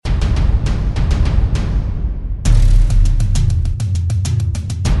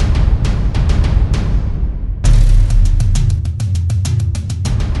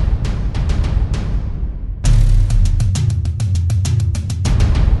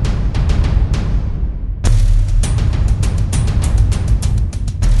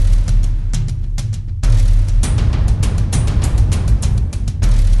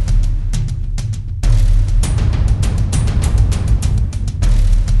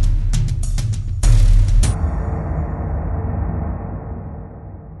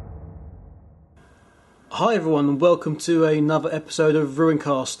Hi everyone and welcome to another episode of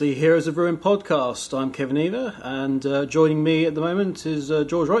RuinCast, the Heroes of Ruin podcast. I'm Kevin Eva and joining me at the moment is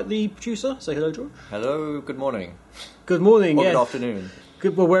George Wright, the producer. Say hello, George. Hello, good morning. Good morning, or yeah. Good afternoon.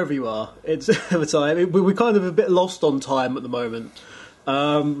 Good, well, wherever you are. It's the time. We're kind of a bit lost on time at the moment.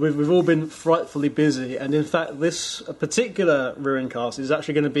 We've all been frightfully busy, and in fact this particular RuinCast is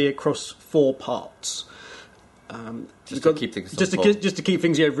actually going to be across 4 parts. Just to keep things simple. Just to keep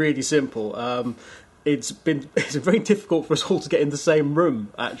things really simple. It's been very difficult for us all to get in the same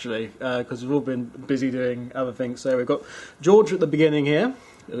room, actually, because we've all been busy doing other things. So we've got George at the beginning here,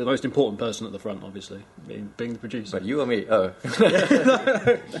 the most important person at the front, obviously, being the producer. But you or me? Oh.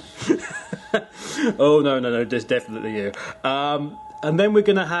 Oh, no, there's definitely you. And then we're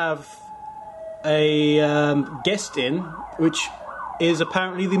going to have a guest in, which is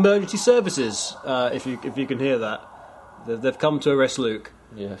apparently the emergency services, if you can hear that. They've come to arrest Luke.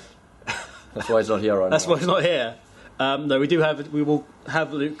 Yes. That's why he's not here right now. That's why he's not here. No, we will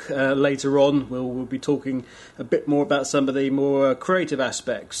have Luke later on. We'll be talking a bit more about some of the more creative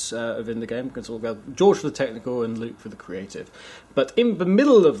aspects within the game. We're going to talk about George for the technical and Luke for the creative. But in the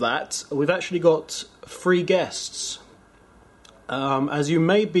middle of that, we've actually got 3 guests. As you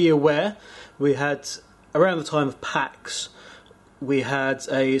may be aware, we had, around the time of PAX, we had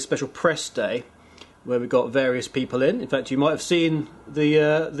a special press day where we got various people in. In fact, you might have seen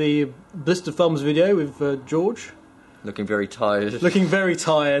the Blister Thumbs video with George. Looking very tired.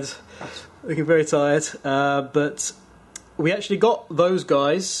 But we actually got those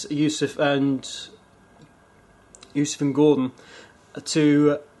guys, Yusuf and Gordon,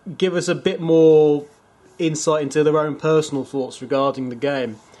 to give us a bit more insight into their own personal thoughts regarding the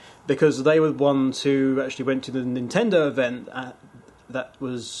game, because they were the ones who actually went to the Nintendo event that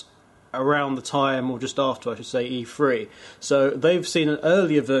was around the time, or just after, I should say, E3. So they've seen an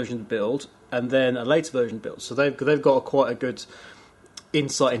earlier version build and then a later version build. So they've got quite a good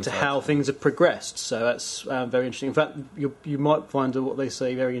insight into how things have progressed. So that's very interesting. In fact, you might find what they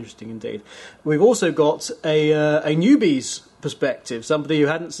say very interesting indeed. We've also got a newbie's perspective, somebody who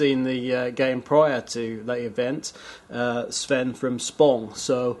hadn't seen the game prior to the event, Sven from Spong.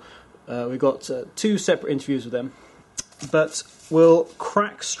 So we've got 2 separate interviews with them. But we'll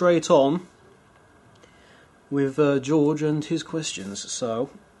crack straight on with George and his questions. So,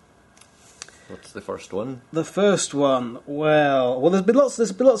 what's the first one? The first one, well, there's been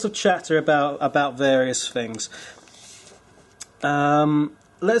lots of chatter about various things.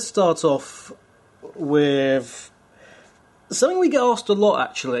 Let's start off with something we get asked a lot,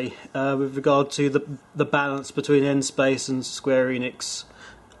 actually, with regard to the balance between N-Space and Square Enix,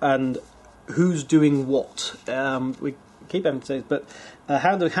 and who's doing what. We keep having to say this, but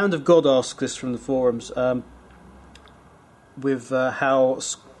Hound of God asked this from the forums, with how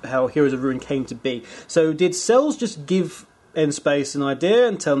Heroes of Ruin came to be. So did Cells just give N-Space an idea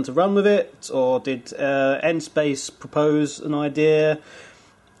and tell them to run with it, or did N-Space propose an idea?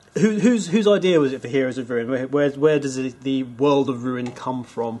 Whose idea was it for Heroes of Ruin? Where does the world of Ruin come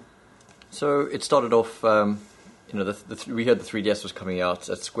from? So it started off, we heard the 3DS was coming out.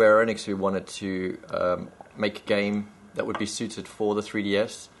 At Square Enix, we wanted to make a game that would be suited for the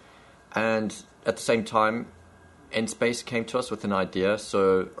 3DS, and at the same time N-Space came to us with an idea.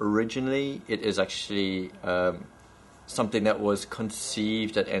 So originally it is actually something that was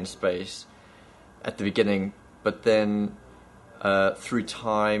conceived at N-Space at the beginning, but then through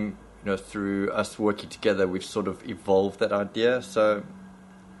time, through us working together, we've sort of evolved that idea. So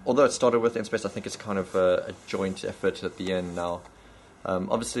although it started with N-Space, I think it's kind of a joint effort at the end now.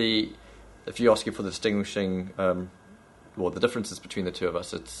 Obviously, if you're asking for the distinguishing, the differences between the two of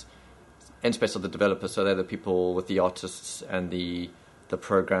us, it's N-Space are the developers, so they're the people with the artists and the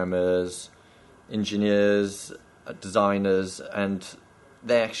programmers, engineers, designers, and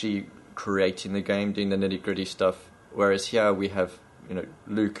they're actually creating the game, doing the nitty-gritty stuff. Whereas here we have,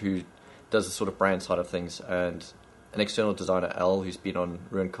 Luke, who does the sort of brand side of things, and an external designer, Al, who's been on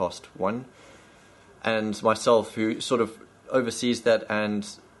RuinCast 1, and myself, who sort of oversees that and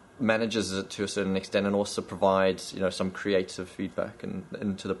manages it to a certain extent, and also provides some creative feedback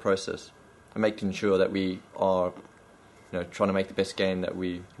into the process, and making sure that we are trying to make the best game that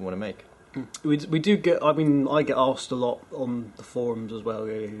we want to make. We do get, I get asked a lot on the forums as well,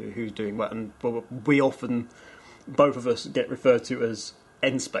 who's doing what, and we often, both of us, get referred to as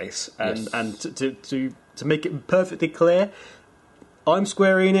N-Space, and yes. And to make it perfectly clear, I'm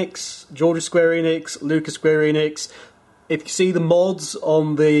Square Enix, George is Square Enix, Luke is Square Enix. If you see the mods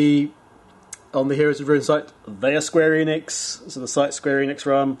on the Heroes of Ruin site, they are Square Enix, so the site's Square Enix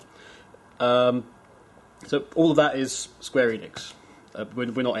run. So all of that is Square Enix.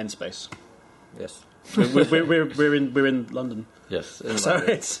 We're not N-Space. Yes. We're in London. Yes.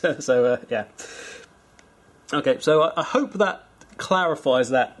 Yeah. Okay, so I hope that clarifies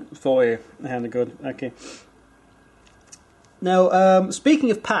that for you. Hannah, good. Okay. Now, speaking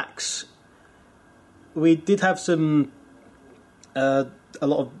of packs, we did have some a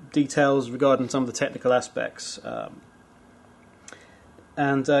lot of details regarding some of the technical aspects,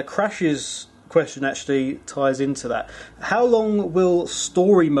 and Crash's question actually ties into that. How long will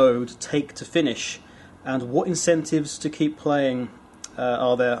story mode take to finish, and what incentives to keep playing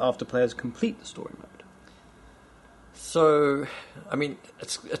are there after players complete the story mode? So, I mean,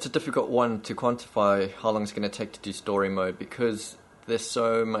 it's a difficult one to quantify how long it's going to take to do story mode, because there's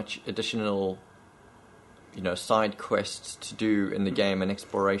so much additional, side quests to do in the game and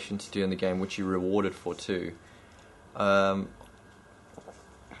exploration to do in the game, which you're rewarded for too. I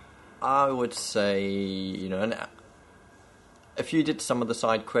would say, and if you did some of the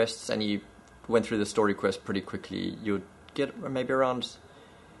side quests and you went through the story quest pretty quickly, you'd get maybe around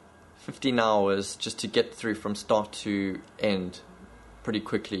 15 hours just to get through from start to end pretty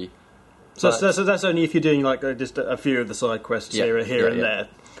quickly. So that's only if you're doing like just a few of the side quests here and there.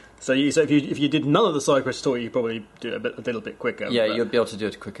 So if you did none of the side quests at all, you'd probably do it a little bit quicker. Yeah, you'd be able to do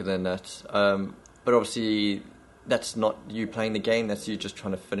it quicker than that. But obviously, that's not you playing the game. That's you just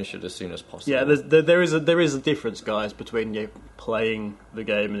trying to finish it as soon as possible. Yeah, there is a difference, guys, between you playing the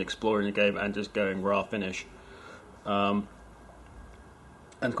game and exploring the game and just going raw finish. And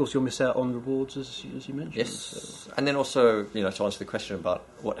of course, you'll miss out on rewards, as you mentioned. Yes, so. And then also, to answer the question about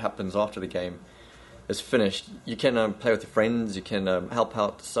what happens after the game is finished, you can play with your friends. You can help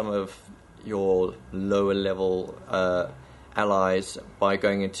out some of your lower level allies by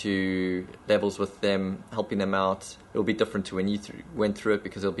going into levels with them, helping them out. It'll be different to when you went through it,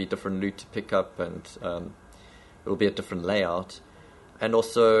 because there'll be different loot to pick up, and it'll be a different layout. And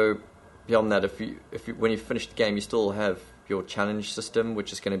also, beyond that, if you when you finish the game, you still have your challenge system,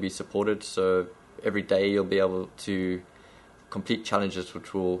 which is going to be supported. So every day you'll be able to complete challenges,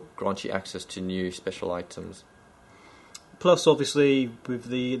 which will grant you access to new special items. Plus, obviously, with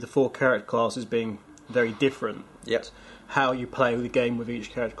the 4 character classes being very different, how you play the game with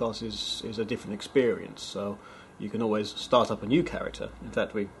each character class is a different experience. So you can always start up a new character. In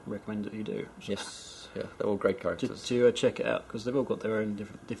fact, we recommend that you do. So yes, yeah, they're all great characters. To check it out, because they've all got their own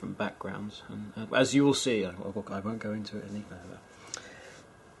different backgrounds, and as you will see, I won't go into it any further.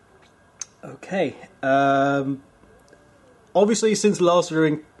 Okay. Obviously, since the last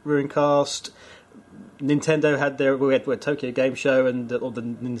RuinCast, Nintendo had their Tokyo Game Show and the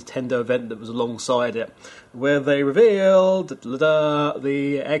Nintendo event that was alongside it, where they revealed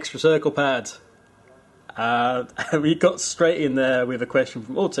the extra circle pad. And we got straight in there with a question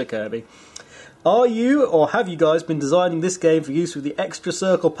from Auto Kirby. Are you, or have you guys been designing this game for use with the extra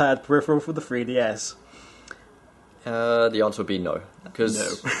circle pad peripheral for the 3DS? The answer would be no,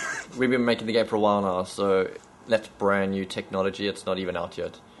 because we've been making the game for a while now, so that's brand new technology. It's not even out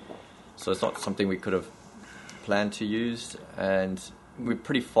yet. So it's not something we could have planned to use, and we're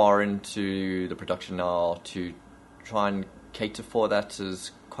pretty far into the production now to try and cater for that.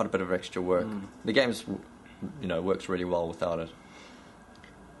 Is quite a bit of extra work. The game's, works really well without it.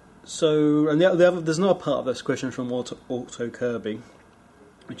 So, and there's another part of this question from Auto Kirby,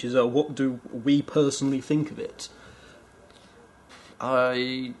 which is, what do we personally think of it?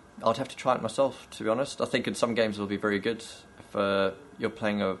 I'd have to try it myself, to be honest. I think in some games it'll be very good. If you're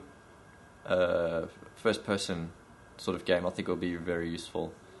playing a first-person sort of game, I think it'll be very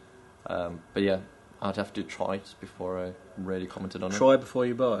useful. But yeah, I'd have to try it before I really commented on it. Try before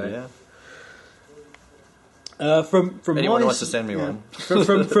you buy. Yeah. From anyone my wants to send me one.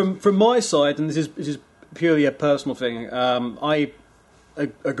 from my side, and this is purely a personal thing. I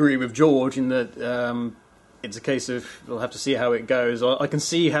agree with George in that it's a case of we'll have to see how it goes. I can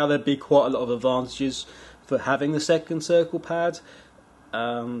see how there'd be quite a lot of advantages for having the second circle pad.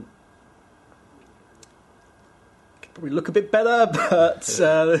 Could probably look a bit better, but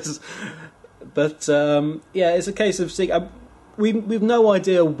it's a case of seeing. We've no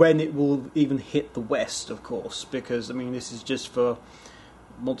idea when it will even hit the West, of course, because this is just for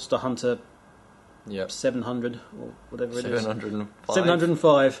Monster Hunter 700 or whatever it is.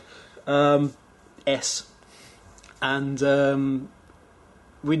 705 S, and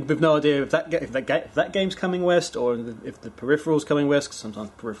we've no idea if that game's coming West or if the peripheral's coming West, because sometimes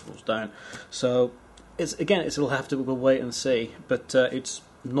peripherals don't. So it'll have to we'll wait and see, but it's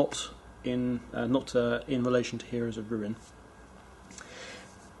not in relation to Heroes of Ruin.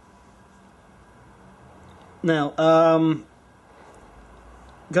 Now,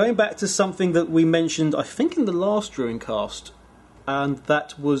 going back to something that we mentioned, I think in the last RuinCast, and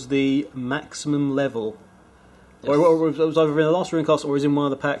that was the maximum level. Yes. Or it was either in the last RuinCast or it was in one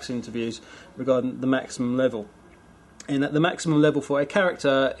of the PAX interviews regarding the maximum level. And that the maximum level for a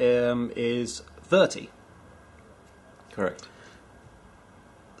character is 30. Correct.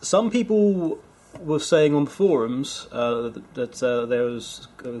 Some people were saying on the forums that there was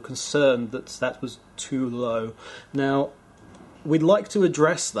concern that was too low. Now, we'd like to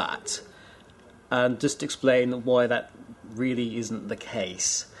address that and just explain why that really isn't the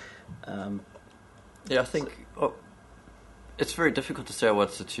case. Yeah, I think it's very difficult to say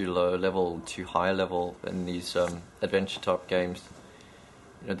what's a too low level, too high level in these adventure-type games.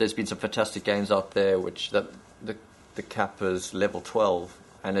 There's been some fantastic games out there which the cap is level 12,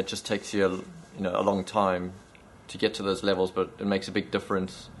 and it just takes you a long time to get to those levels, but it makes a big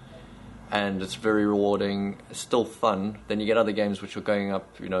difference, and it's very rewarding. It's still fun. Then you get other games which are going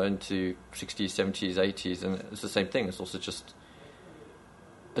up, into 60s, 70s, 80s, and it's the same thing. It's also just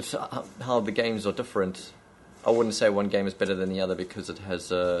how the games are different. I wouldn't say one game is better than the other because it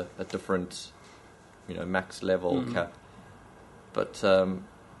has a different, max level cap. But saying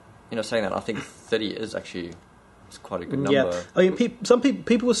that, I think 30 is actually quite a good number. Yeah, I mean, some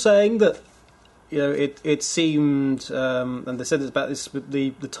people were saying that it seemed, and they said about this with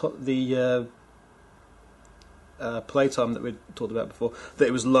the playtime that we talked about before, that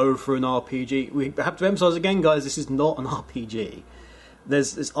it was low for an RPG. We have to emphasise again, guys, this is not an RPG.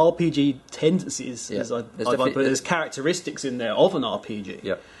 There's RPG tendencies, there's characteristics in there of an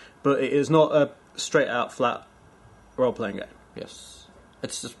RPG, but it is not a straight-out, flat role-playing game. Yes,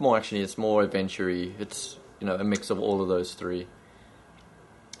 it's just more adventure-y. It's a mix of all of those three.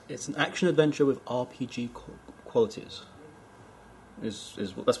 It's an action adventure with RPG qualities.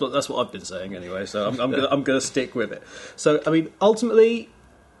 That's what I've been saying anyway. So I'm going to stick with it. So I mean, ultimately,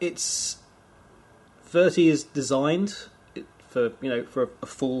 it's 30 is designed for a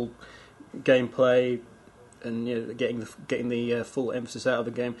full gameplay and getting the full emphasis out of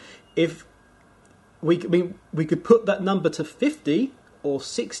the game. If we could put that number to 50 or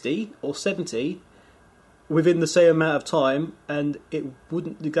 60 or 70 within the same amount of time, and it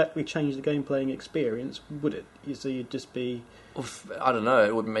wouldn't exactly change the game playing experience, would it? So you'd just be, I don't know.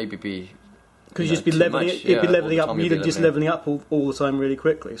 It would maybe be because you'd just be leveling. It'd be leveling up. You'd just leveling up all the time really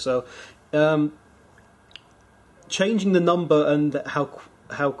quickly. So. Changing the number and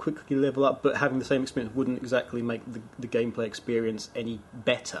how quickly you level up, but having the same experience wouldn't exactly make the gameplay experience any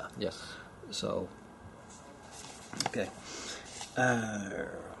better. Yes. So, okay.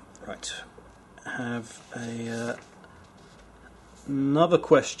 Right. Have another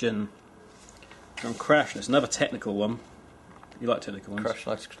question from Crash. It's another technical one. You like technical ones? Crash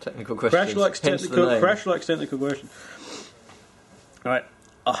likes technical questions. Crash likes technical questions. All right.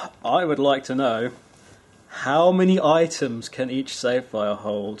 I would like to know, how many items can each save file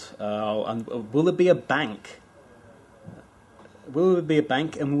hold? And will there be a bank? Will there be a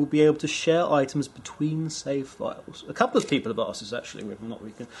bank, and we'll be able to share items between save files? A couple of people have asked us actually, whether or not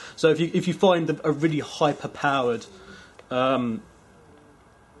we can. So if you find a really hyper-powered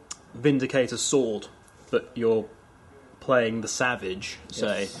Vindicator sword, but you're playing the Savage,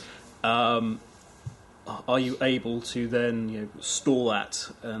 say, yes. Are you able to then store that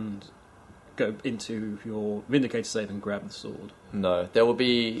and go into your Vindicator save and grab the sword? No, there will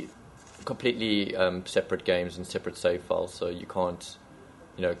be completely separate games and separate save files, so you can't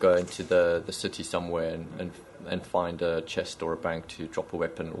go into the city somewhere and find a chest or a bank to drop a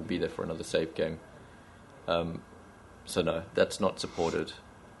weapon. It will be there for another save game. So no, that's not supported.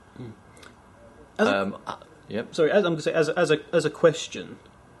 Yep. Sorry, I'm going to say as a question,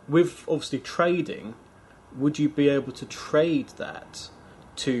 with obviously trading, would you be able to trade that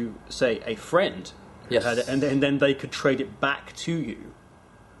to, say, a friend? Yes. And then they could trade it back to you.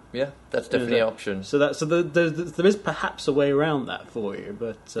 Yeah, that's definitely an option. So there is perhaps a way around that for you,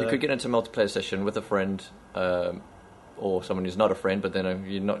 but you could get into a multiplayer session with a friend, or someone who's not a friend, but then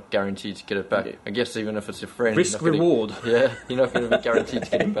you're not guaranteed to get it back. I guess even if it's your friend, risk reward. Yeah, you're not going to be guaranteed to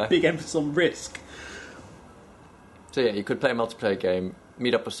get it back. Big emphasis on risk. So yeah, you could play a multiplayer game,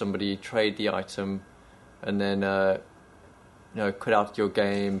 meet up with somebody, trade the item, and then quit out your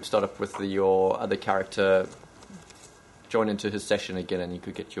game, start up with your other character, join into his session again, and you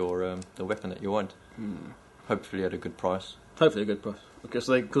could get your the weapon that you want. Hopefully at a good price. Hopefully a good price. Because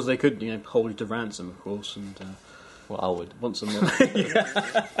they could hold you to ransom, of course, and well, I would want some more.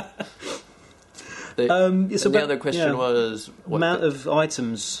 The other question was what amount of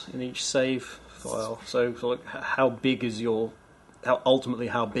items in each save file. So like, how big is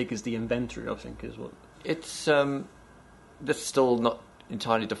how big is the inventory? I think is what it's. That's still not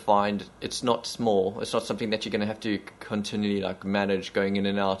entirely defined. It's not small. It's not something that you're going to have to continually like manage going in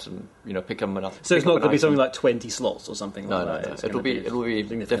and out and pick them up. So it's not going to be something like 20 slots or something like that. No. It'll be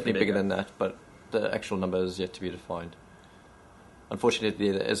definitely bigger than that, but the actual number is yet to be defined.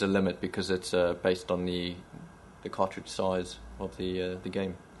 Unfortunately, there is a limit because it's based on the cartridge size of the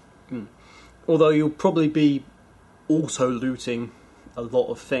game. Although you'll probably be also looting a lot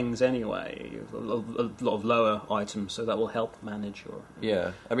of things anyway, a lot of lower items, so that will help manage your...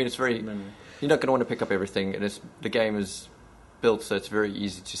 Yeah, I mean, it's very... You're not going to want to pick up everything, and the game is built so it's very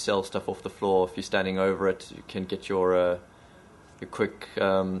easy to sell stuff off the floor. If you're standing over it, you can get your quick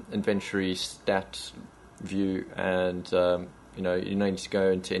inventory stat view, and you don't need to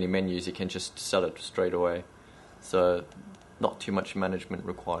go into any menus. You can just sell it straight away. So not too much management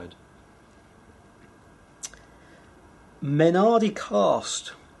required. Menardi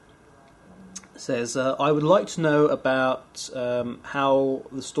Cast says, I would like to know about how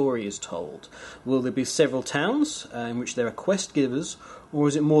the story is told. Will there be several towns in which there are quest givers, or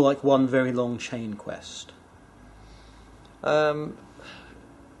is it more like one very long chain quest? Most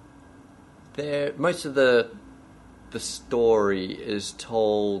of the story is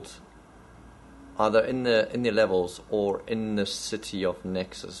told either in the levels or in the city of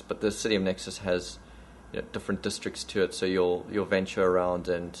Nexus, but the city of Nexus has different districts to it, so you'll venture around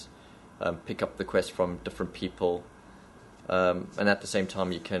and pick up the quest from different people, and at the same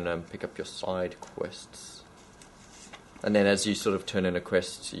time you can pick up your side quests, and then as you sort of turn in a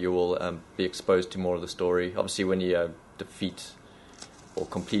quest you will be exposed to more of the story. Obviously when you defeat or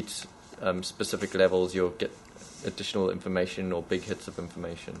complete specific levels, you'll get additional information or big hits of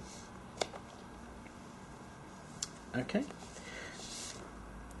information. Okay.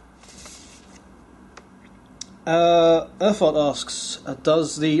 Earthart asks,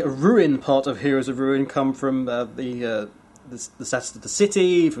 does the Ruin part of Heroes of Ruin come from the status of the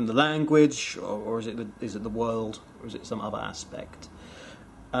city, from the language, or is it the world, or is it some other aspect?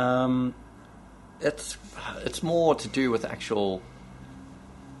 It's more to do with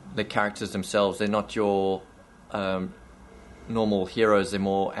the characters themselves. They're not your normal heroes. They're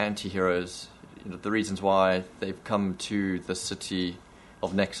more anti-heroes. The reasons why they've come to the city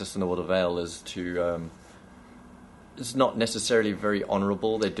of Nexus in the World of Vale is to... it's not necessarily very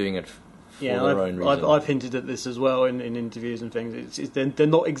honourable. They're doing it for their own reasons. I've hinted at this as well in interviews and things. They're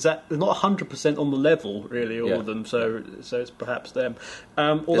not 100% on the level, really, all of them. So it's perhaps them.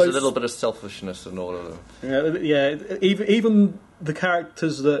 There's a little bit of selfishness in all of them. Yeah. Even the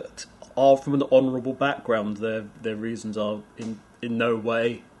characters that are from an honourable background, their reasons are in no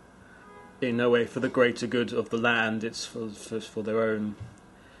way for the greater good of the land. It's for their own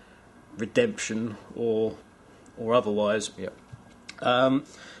redemption or otherwise. Yep.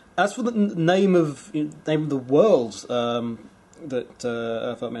 As for the name of the world that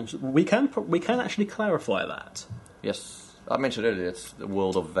Earthart mentioned, we can actually clarify that. Yes, I mentioned earlier. It's the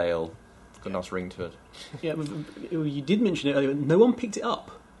world of Vale. It's got a nice ring to it. Yeah, you did mention it earlier. No one picked it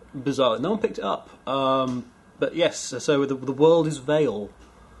up. Bizarre. No one picked it up. But yes, so the world is Vale,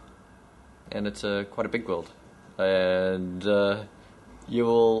 and it's quite a big world, and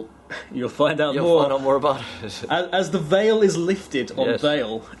you'll find out more. You'll find out more about it. As the veil is lifted on Yes.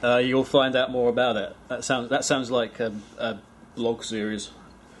 Vale, you'll find out more about it. That sounds like a blog series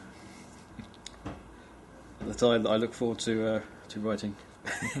that I look forward to writing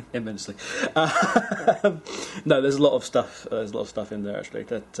immensely. No, there's a lot of stuff. There's a lot of stuff in there actually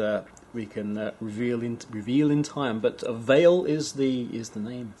that we can reveal in time. But Vale is the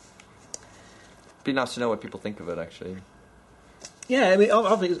name. It'd be nice to know what people think of it. Actually, yeah, I mean,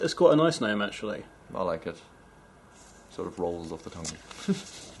 I think it's quite a nice name actually. I like it. Sort of rolls off the tongue.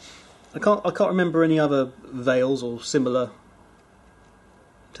 I can't remember any other Vales or similar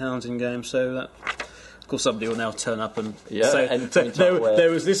towns in games, so that, of course, somebody will now turn up and say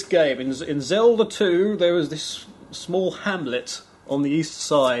there was this game in Zelda 2. There was this small hamlet on the east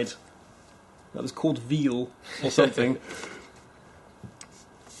side that was called Veal or something.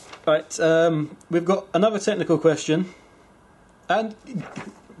 Right, we've got another technical question, and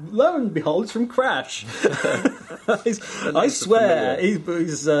lo and behold, it's from Crash. I swear,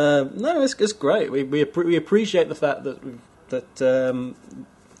 he's no, it's great. We appreciate the fact that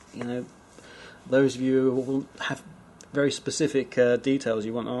those of you who will have very specific details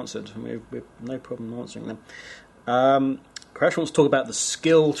you want answered, and we've no problem answering them. Crash wants to talk about the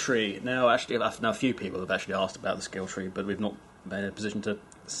skill tree. Now, actually, a few people have actually asked about the skill tree, but we've not been in a position to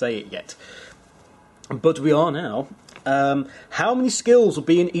say it yet. But we are now. How many skills will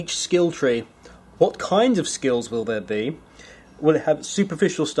be in each skill tree? What kinds of skills will there be? Will it have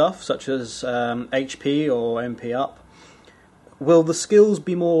superficial stuff, such as HP or MP up? will the skills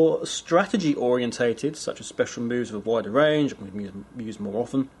be more strategy orientated, such as special moves with a wider range, and we can use more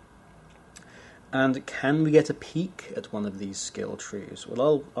often? And can we get a peek at one of these skill trees?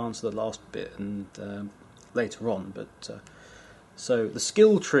 Well, I'll answer the last bit and later on. But so the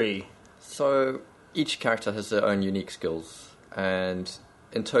skill tree. So each character has their own unique skills, and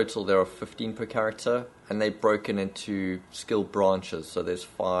in total there are 15 per character, and they're broken into skill branches. So there's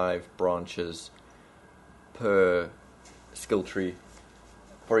 5 branches per skill tree.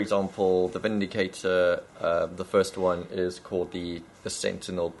 For example, the Vindicator, the first one is called the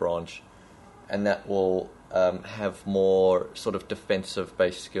Sentinel branch, and that will have more sort of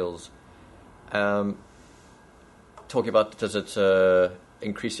defensive-based skills. Talking about, does it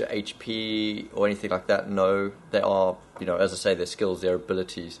increase your HP or anything like that? No, they are, as I say, their skills, their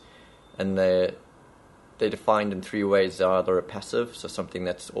abilities, and they're defined in 3 ways. They're either a passive, so something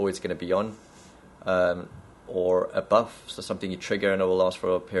that's always going to be on, or a buff, so something you trigger and it will last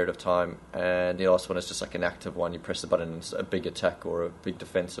for a period of time, and the last one is just like an active one. You press the button and it's a big attack or a big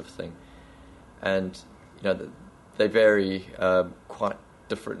defensive thing. And they vary quite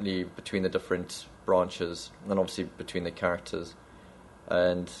differently between the different branches, and obviously between the characters.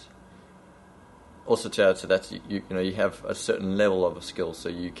 And also to add to that, you have a certain level of a skill, so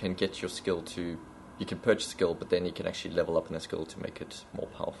you can get your skill to, you can purchase a skill, but then you can actually level up in a skill to make it more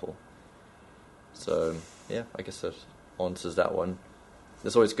powerful. So yeah, I guess that answers that one.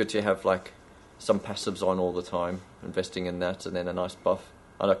 It's always good to have like some passives on all the time, investing in that, and then a nice buff.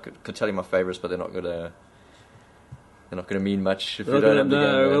 I could tell you my favourites, but they're not gonna mean much if you don't have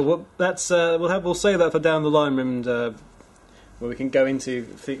the game. Well, that's we'll save that for down the line, and where we can go into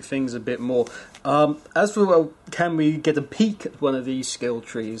things a bit more. As for can we get a peek at one of these skill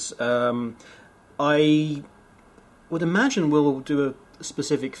trees? I would imagine we'll do a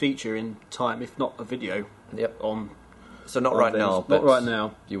specific feature in time, if not a video. Yep. On. So not right now. Not right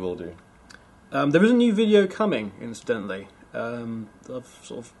now. You will do. There is a new video coming, incidentally. I've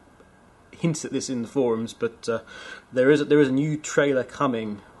sort of hinted at this in the forums, but there is a new trailer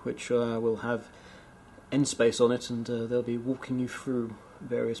coming, which will have N-Space on it, and they'll be walking you through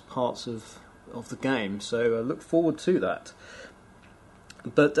various parts of the game. So look forward to that.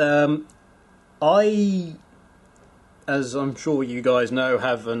 But I, as I'm sure you guys know,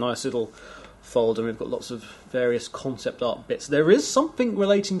 have a nice little folder. We've got lots of various concept art bits. There is something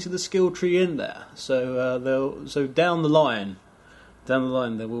relating to the skill tree in there. So down the line, there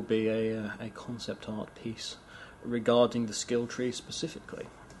will be a concept art piece regarding the skill tree specifically.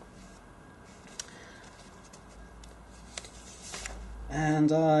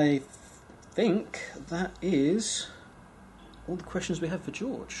 And I think that is all the questions we have for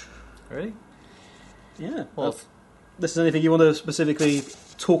George. Really? Yeah. Well, this is anything you want to specifically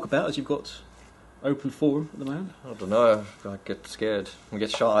talk about, as you've got open forum at the moment? I don't know. I get scared. I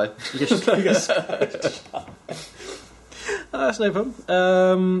get shy. That's no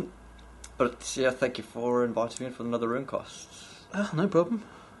problem. But yeah, thank you for inviting me in for another RuinCast. No problem.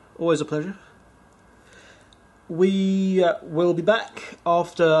 Always a pleasure. We will be back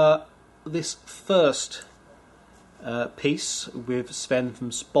after this first piece with Sven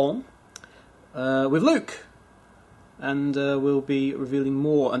from Spawn, with Luke. And we'll be revealing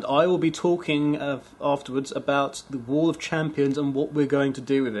more. And I will be talking afterwards about the Wall of Champions and what we're going to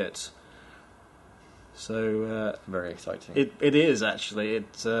do with it. So very exciting. It is actually.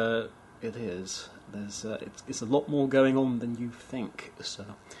 It is. It's a lot more going on than you think. So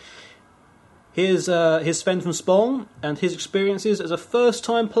here's Sven from Spawn and his experiences as a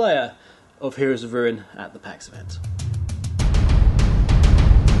first-time player of Heroes of Ruin at the PAX event.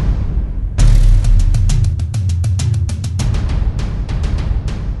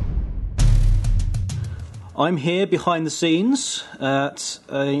 I'm here behind the scenes at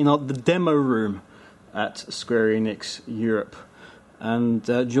the demo room at Square Enix Europe, and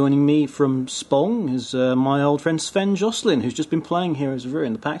joining me from Spong is my old friend Sven Jocelyn, who's just been playing Heroes of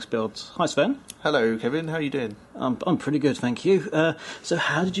Ruin, the PAX build. Hi, Sven. Hello, Kevin. How are you doing? I'm pretty good, thank you. So,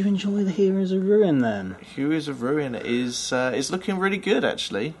 how did you enjoy the Heroes of Ruin then? Heroes of Ruin is looking really good,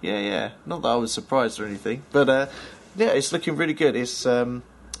 actually. Yeah. Not that I was surprised or anything, but yeah, it's looking really good. It's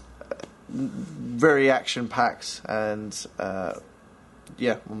very action-packed, and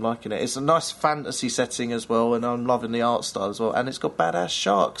yeah, I'm liking it. It's a nice fantasy setting as well, and I'm loving the art style as well. And it's got badass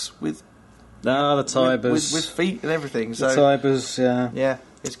sharks with the Tybers with feet and everything. So the Tybers, yeah,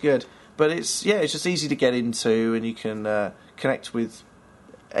 it's good. But it's just easy to get into, and you can connect with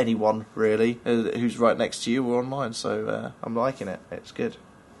anyone really who's right next to you or online. So I'm liking it. It's good.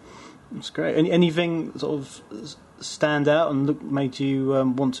 That's great. Anything sort of stand out and made you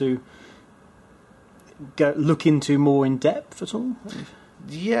want to look into more in depth at all?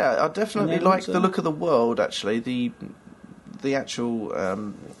 Yeah, I definitely like the look of the world. Actually, the actual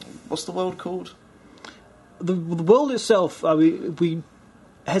what's the world called? The world itself. We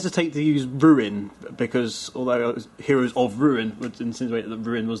hesitate to use Ruin because although Heroes of Ruin would insinuate that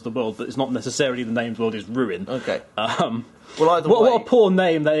Ruin was the world, but it's not necessarily the name of the world is Ruin. Okay. Well, either way, what a poor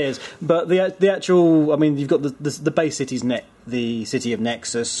name that is. But the actual, I mean, you've got the base city's the city of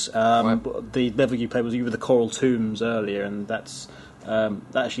Nexus. Right. The level you played was you were the Coral Tombs earlier, and that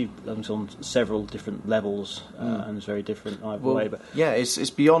actually on several different levels and it's very different either way. But yeah, it's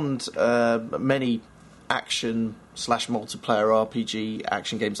beyond many action/multiplayer RPG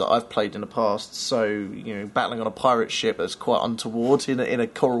action games that I've played in the past. So battling on a pirate ship that's quite untoward in a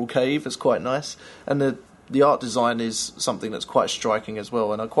coral cave is quite nice, and the art design is something that's quite striking as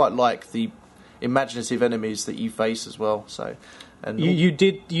well. And I quite like the imaginative enemies that you face as well. So. And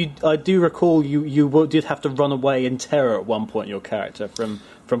I do recall you did have to run away in terror at one point. Your character from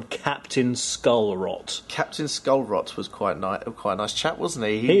Captain Skullrot. Captain Skullrot was quite a nice chap, wasn't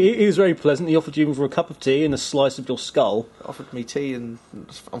he? He was very pleasant. He offered you for a cup of tea and a slice of your skull. Offered me tea and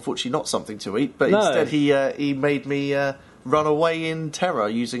unfortunately not something to eat, but instead he made me run away in terror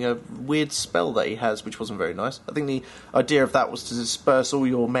using a weird spell that he has, which wasn't very nice. I think the idea of that was to disperse all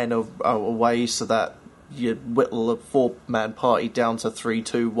your men away so that you whittle a 4-man party down to 3,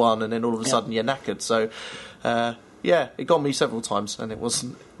 2, 1, and then all of a sudden you're knackered. So, it got me several times, and it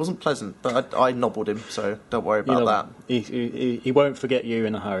wasn't pleasant. But I nobbled him, so don't worry about that. He won't forget you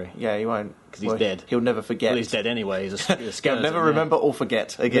in a hurry. Yeah, he won't, because he's dead. He'll never forget. Well, he's dead anyway. He's a He'll never remember or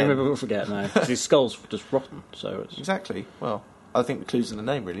forget again. He'll never forget. No, because his skull's just rotten. So it's... Exactly. Well, I think the clue's in the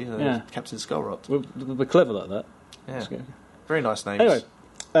name, really. Captain Skullrot. We're clever like that. Yeah, very nice names. Anyway.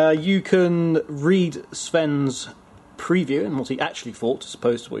 You can read Sven's preview and what he actually thought, as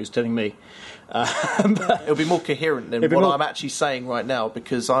opposed to what he was telling me. It'll be more coherent than what I'm actually saying right now,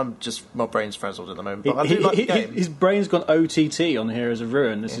 because my brain's frazzled at the moment. But I do like the game. His brain's gone OTT on Heroes of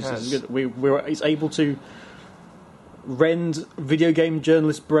Ruin. This is good. He's able to rend video game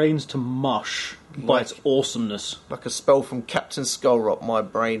journalist brains to mush by its awesomeness. Like a spell from Captain Skullrot, my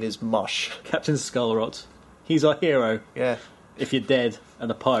brain is mush. Captain Skullrot. He's our hero. Yeah. If you're dead and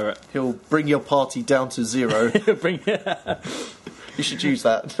a pirate, he'll bring your party down to 0. You should use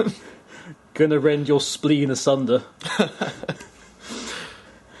that. Gonna rend your spleen asunder.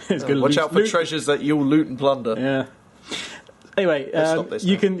 Watch out for treasures that you'll loot and plunder. Yeah. Anyway,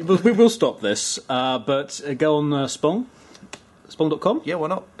 we will stop this, but go on Spong.com. Yeah, why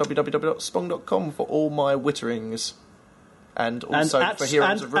not? www.spong.com for all my witterings. And also for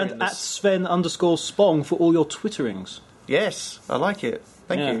Heroes of Ruin. And at Sven_Spong for all your twitterings. Yes, I like it.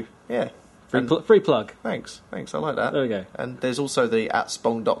 Thank you. Yeah. Free plug. Thanks, I like that. There we go. And there's also the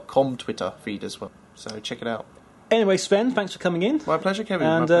 @spong.com Twitter feed as well, so check it out. Anyway, Sven, thanks for coming in. My pleasure, Kevin.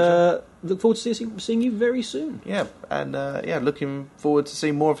 And my pleasure. Look forward to seeing you very soon. Yeah, and looking forward to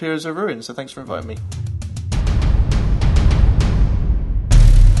seeing more of Heroes of Ruin, so thanks for inviting me.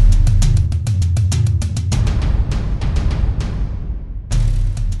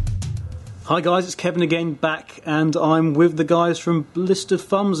 Hi guys, it's Kevin again, back, and I'm with the guys from Blistered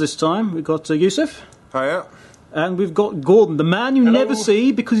Thumbs this time. We've got Yusuf. Hiya. And we've got Gordon, the man you never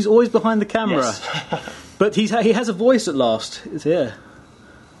see because he's always behind the camera. Yes. But he has a voice at last. It's here.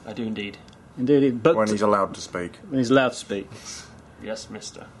 I do indeed. Indeed. But when he's allowed to speak. When he's allowed to speak. Yes,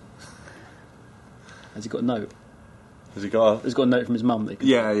 mister. Has he got a note? Has he got He's got a note from his mum.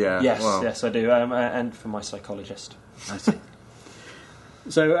 Yeah. Yes, I do. And from my psychologist. I see.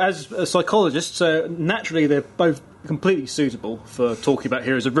 So, as a psychologist, naturally they're both completely suitable for talking about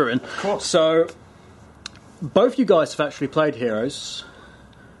Heroes of Ruin. Of course. So, both you guys have actually played Heroes.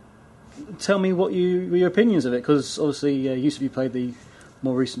 Tell me what your opinions of it, because obviously Yusuf, you played the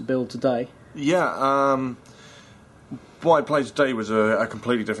more recent build today. Yeah, what I played today was a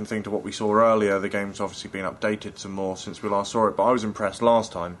completely different thing to what we saw earlier. The game's obviously been updated some more since we last saw it, but I was impressed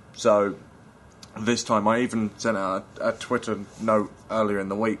last time. So this time I even sent out a Twitter note earlier in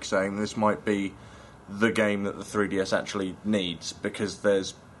the week saying this might be the game that the 3DS actually needs, because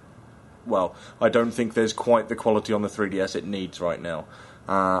I don't think there's quite the quality on the 3DS it needs right now.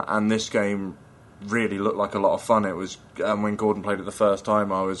 And this game really looked like a lot of fun. It was when Gordon played it the first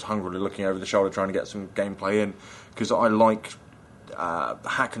time, I was hungrily looking over the shoulder trying to get some gameplay in, because I like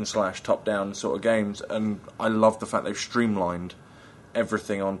hack and slash top down sort of games, and I love the fact they've streamlined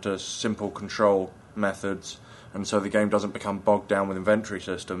everything onto simple control methods, and so the game doesn't become bogged down with inventory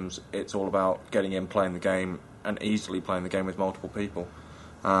systems. It's all about getting in, playing the game, and easily playing the game with multiple people.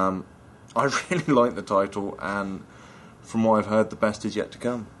 I really like the title, and from what I've heard, the best is yet to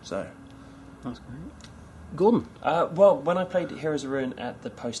come. So that's great. Gordon? Well, when I played Heroes of Ruin at the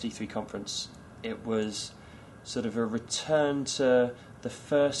post E3 conference, it was sort of a return to the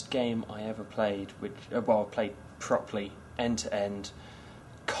first game I ever played, which I played properly, end to end,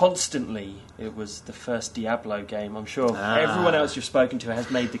 constantly. It was the first Diablo game. I'm sure everyone else you've spoken to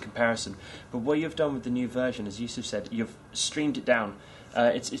has made the comparison. But what you've done with the new version, as Yusuf said, you've streamed it down.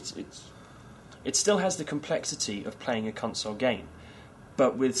 It still has the complexity of playing a console game,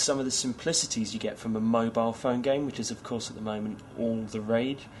 but with some of the simplicities you get from a mobile phone game, which is, of course, at the moment all the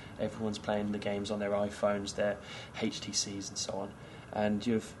rage. Everyone's playing the games on their iPhones, their HTCs and so on. And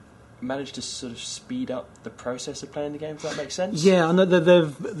you've managed to sort of speed up the process of playing the game, if that makes sense? Yeah, I know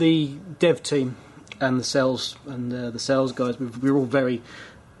the dev team and the sales guys, we're all very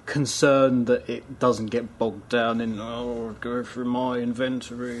concerned that it doesn't get bogged down in go through my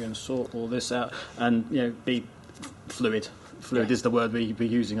inventory and sort all this out, and be fluid. Fluid is the word we're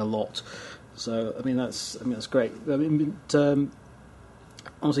using a lot. So I mean that's great.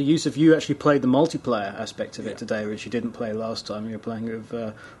 Honestly, Yusuf, you actually played the multiplayer aspect of it today, which you didn't play last time. You were playing with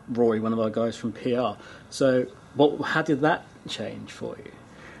Rory, one of our guys from PR. So how did that change for you?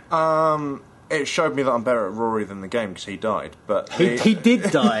 It showed me that I'm better at Rory than the game because he died. But he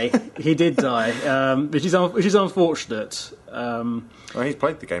did die. He did die, which is unfortunate. Well, he's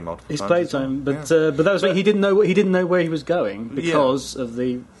played the game multiple times. He's played time, but that was he didn't know where he was going because of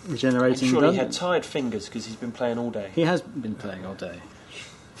the regenerating. I'm sure he had tired fingers because he's been playing all day. He has been playing all day.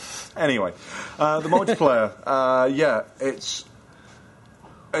 Anyway, the multiplayer, it's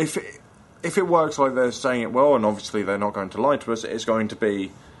if it works like they're saying it well, and obviously they're not going to lie to us, it's going to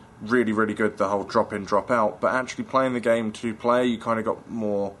be really, really good, the whole drop in, drop out. But actually playing the game to play, you kind of got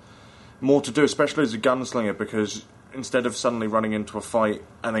more to do, especially as a gunslinger, because instead of suddenly running into a fight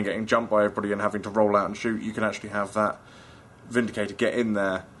and then getting jumped by everybody and having to roll out and shoot, you can actually have that Vindicator get in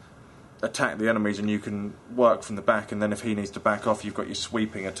there, attack the enemies, and you can work from the back, and then if he needs to back off, you've got your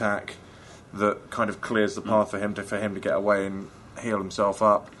sweeping attack that kind of clears the path for him to get away and heal himself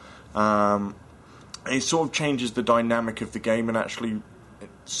up. It sort of changes the dynamic of the game, and actually it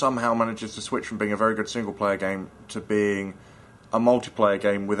somehow manages to switch from being a very good single-player game to being a multiplayer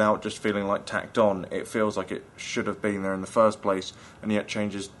game without just feeling like tacked on. It feels like it should have been there in the first place, and yet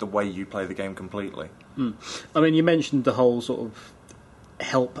changes the way you play the game completely. I mean, you mentioned the whole sort of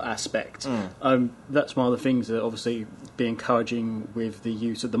help aspect. That's one of the things that obviously be encouraging with the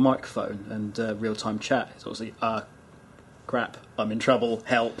use of the microphone and real-time chat. It's obviously, crap, I'm in trouble,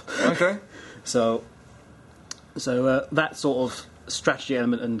 help. Okay. So that sort of strategy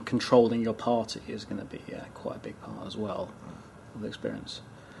element and controlling your party is going to be quite a big part as well of the experience.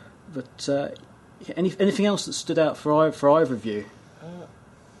 But anything else that stood out for either of you?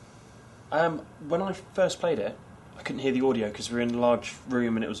 When I first played it, I couldn't hear the audio because we were in a large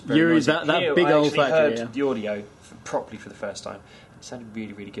room and it was very noisy. That big old factory. I heard the audio properly for the first time. It sounded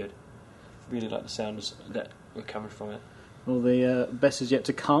really, really good. Really like the sounds that were coming from it. Well, the best is yet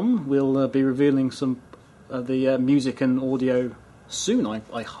to come. We'll be revealing some of the music and audio soon,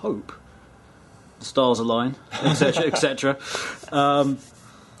 I hope. The stars align, etc., etc. So,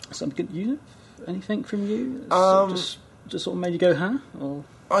 anything from you? Just sort of made you go, huh? Or?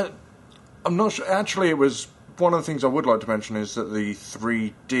 I'm not sure. Actually, it was one of the things I would like to mention is that the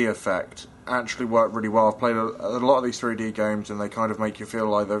 3D effect actually worked really well. I've played a lot of these 3D games, and they kind of make you feel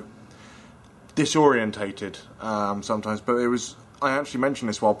like they're disorientated sometimes. But I actually mentioned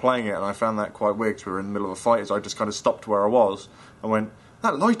this while playing it, and I found that quite weird because we were in the middle of a fight, so I just kind of stopped where I was and went,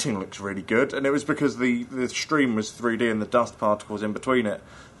 that lighting looks really good. And it was because the stream was 3D and the dust particles in between it.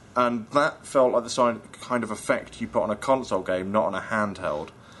 And that felt like the kind of effect you put on a console game, not on a handheld.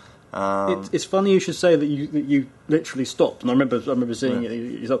 It's funny you should say that you literally stopped. And I remember seeing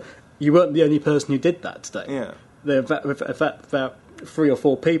it. You weren't the only person who did that today. Yeah. In fact, about 3 or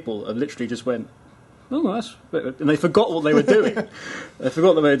 4 people have literally just went, oh, that's... And they forgot what they were doing.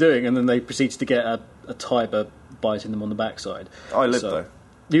 And then they proceeded to get a tiber biting them on the backside. I lived, though.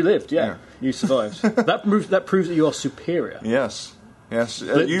 You lived, yeah. You survived. That proves that you are superior. Yes.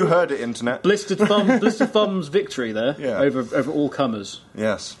 You heard it, Internet. Blistered Thumb's victory there over all comers.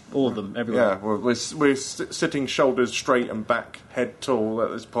 Yes. All of them, everywhere. Yeah, we're sitting shoulders straight and back, head tall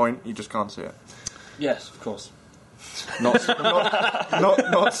at this point. You just can't see it. Yes, of course. Not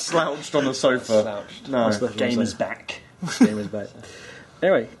slouched on the sofa. No. Game is back. Game is back.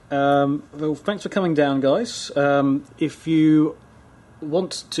 Anyway, well, thanks for coming down, guys. If you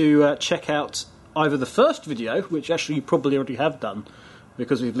want to check out either the first video, which actually you probably already have done,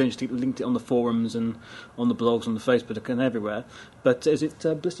 because we've linked it on the forums and on the blogs, on the Facebook and everywhere. But is it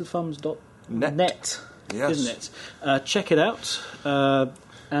blisteredthumbs.net? Yes. Isn't it? Check it out.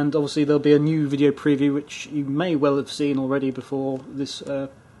 and obviously there'll be a new video preview which you may well have seen already before this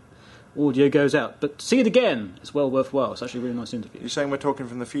audio goes out. But see it again; it's well worthwhile. It's actually a really nice interview. You're saying we're talking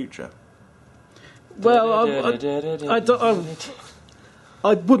from the future? Well,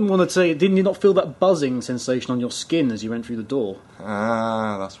 I wouldn't want to say. Didn't you not feel that buzzing sensation on your skin as you went through the door?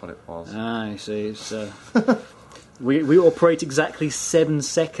 Ah, that's what it was. Ah, I see. It's, we operate exactly 7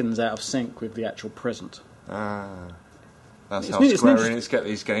 seconds out of sync with the actual present. Ah, that's how Square Enix get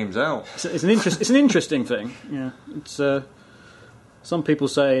these games out. It's an interesting thing. Yeah, it's. Some people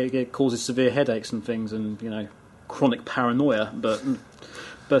say it causes severe headaches and things, and chronic paranoia.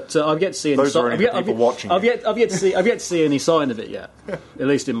 But I've yet to see any. I've yet to see any sign of it yet, at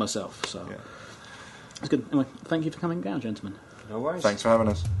least in myself. So it's good. Anyway, thank you for coming down, gentlemen. No worries. Thanks for having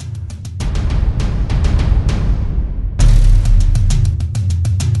us.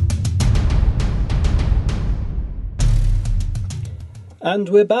 And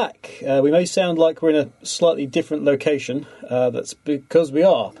we're back. We may sound like we're in a slightly different location. That's because we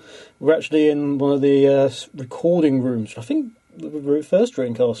are. We're actually in one of the recording rooms. I think the first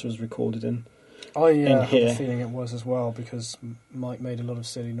RuinCast was recorded in. I have a feeling it was as well, because Mike made a lot of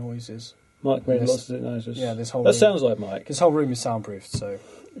silly noises. Mike made lots of silly noises. Yeah, this whole that room, sounds like Mike. This whole room is soundproofed, so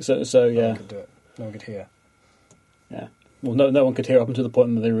yeah. No one could do it. No one could hear. Yeah. Well, no one could hear up until the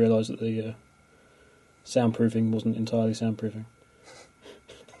point that they realised that the soundproofing wasn't entirely soundproofing.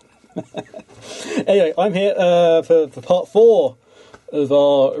 Anyway, I'm here for part 4 of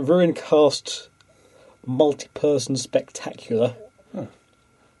our RuinCast multi-person spectacular.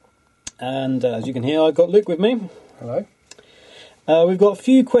 And as you can hear, I've got Luke with me. Hello. We've got a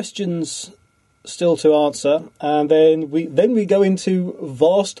few questions still to answer, and then we go into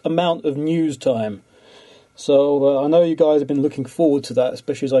vast amount of news time. So I know you guys have been looking forward to that,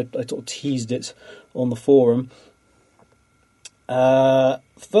 especially as I sort of teased it on the forum.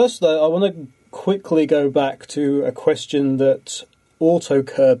 First, though, I want to quickly go back to a question that Auto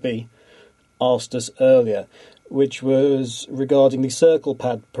Kirby asked us earlier, which was regarding the Circle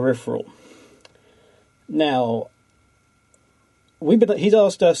Pad peripheral. Now, he's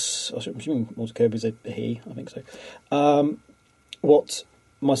asked us, I'm assuming Auto Kirby's a he, I think so, what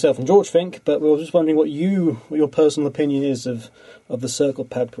myself and George think, but we were just wondering what your personal opinion is of the Circle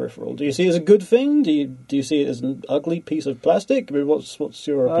Pad peripheral. Do you see it as a good thing? Do you see it as an ugly piece of plastic? I mean, what's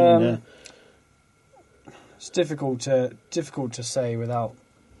your opinion there? It's difficult to say without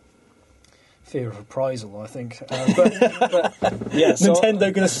fear of reprisal, I think. But yeah, so Nintendo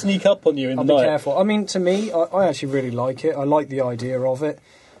going to sneak up on you in the night. I'll be careful. I mean, to me, I actually really like it. I like the idea of it.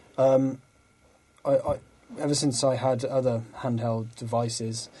 Ever since I had other handheld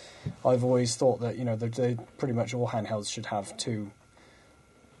devices, I've always thought that they pretty much all handhelds should have two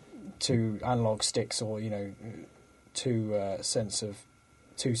analog sticks, or two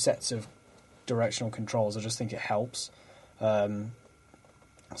sets of directional controls. I just think it helps.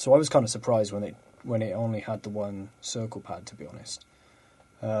 So I was kind of surprised when it only had the one circle pad, to be honest.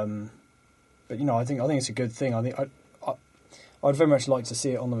 But I think it's a good thing. I think I'd very much like to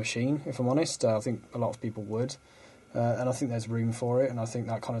see it on the machine, if I'm honest. I think a lot of people would, and I think there's room for it. And I think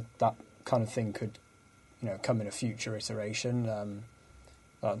that kind of thing could, come in a future iteration.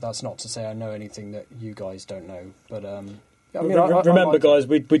 That's not to say I know anything that you guys don't know, but remember, guys,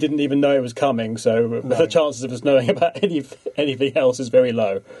 we didn't even know it was coming, so the chances of us knowing about anything else is very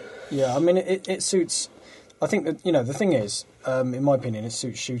low. Yeah, I mean, it suits. I think that the thing is, in my opinion, it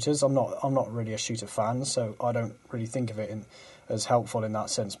suits shooters. I'm not really a shooter fan, so I don't really think of it as helpful in that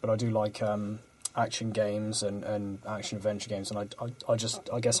sense. But I do like action games and action adventure games, and I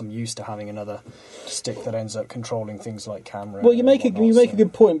guess I'm used to having another stick that ends up controlling things like camera. Well, you make a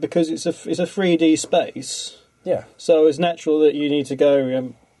good point, because it's a 3D space. Yeah. So it's natural that you need to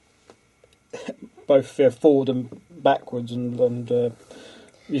go both forward and backwards, and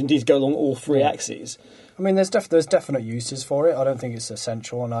you need to go along all three axes. I mean, there's definite uses for it. I don't think it's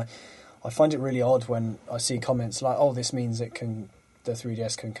essential, and I find it really odd when I see comments like, "Oh, this means the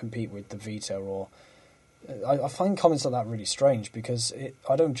 3DS can compete with the Vita," or I find comments like that really strange, because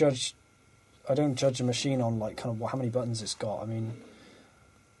I don't judge a machine on like kind of how many buttons it's got. I mean,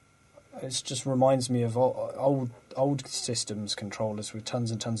 it just reminds me of old systems controllers with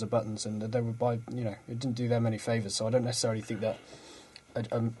tons and tons of buttons, and they would it didn't do them any favours. So I don't necessarily think that a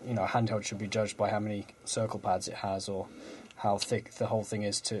handheld should be judged by how many circle pads it has, or how thick the whole thing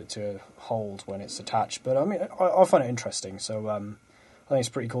is to hold when it's attached. But I mean, I find it interesting. So I think it's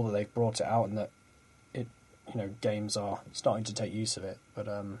pretty cool that they've brought it out, and that games are starting to take use of it. But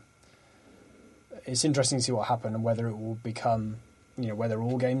it's interesting to see what happens, and whether it will become, whether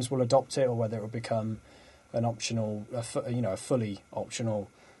all games will adopt it, or whether it will become an optional, a fully optional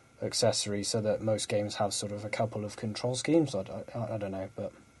accessory so that most games have sort of a couple of control schemes. I don't know,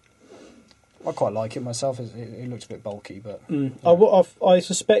 but I quite like it myself. It looks a bit bulky, but I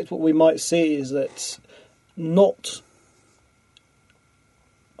suspect what we might see is that not.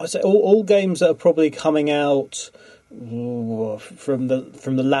 I say all games that are probably coming out from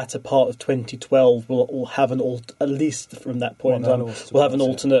the latter part of 2012 will have at least from that point on will have an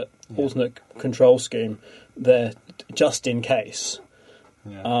alternate control scheme there just in case.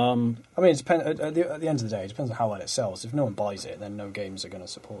 Yeah. I mean, it depends. At the end of the day, it depends on how well it sells. If no one buys it, then no games are going to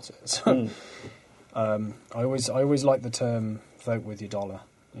support it. So, I always like the term "vote with your dollar."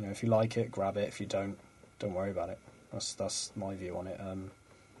 You know, if you like it, grab it. If you don't worry about it. That's my view on it.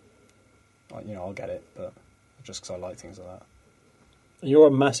 I'll get it, but just because I like things like that. You're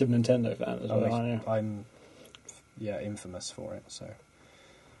a massive Nintendo fan as well, aren't you? I'm infamous for it. So,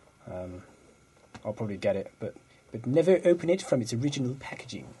 I'll probably get it, but never open it from its original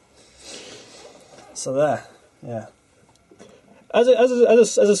packaging. So there, yeah. As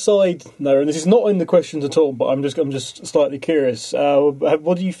a side note, and this is not in the questions at all, but I'm just slightly curious.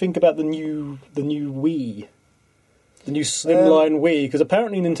 What do you think about the new Wii, the new slimline Wii? Because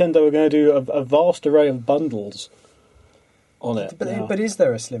apparently Nintendo are going to do a vast array of bundles on it. But is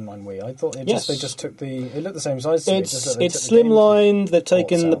there a slimline Wii? I thought they just took it looked the same size to me. It's slimlined. They've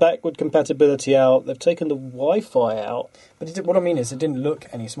taken the backward compatibility out. They've taken the Wi-Fi out. But what I mean is, it didn't look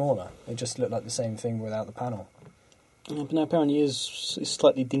any smaller. It just looked like the same thing without the panel. But no, apparently it's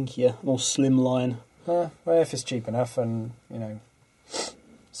slightly dinkier, more slimline. Well, if it's cheap enough and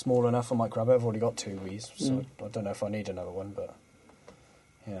small enough, I might grab it. I've already got 2 Wiis, so I don't know if I need another one. But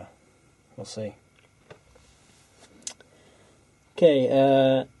yeah, we'll see.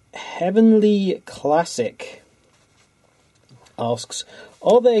 Okay, Heavenly Classic asks,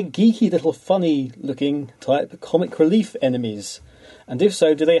 are there geeky little funny-looking type comic relief enemies? And if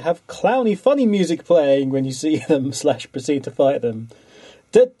so, do they have clowny funny music playing when you see them / proceed to fight them?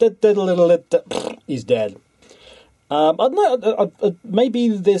 He's dead. I don't know, maybe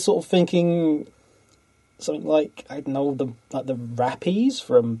they're sort of thinking something like, I don't know, the Rappies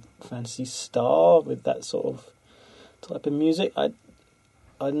from Phantasy Star with that sort of type of music. I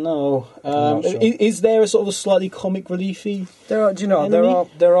don't know. Sure. Is there a sort of a slightly comic reliefy? There are. Do you know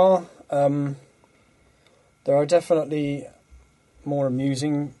there are definitely more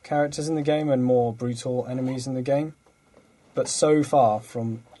amusing characters in the game and more brutal enemies in the game. But so far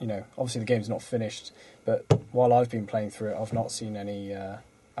from obviously the game's not finished. But while I've been playing through it, I've not seen any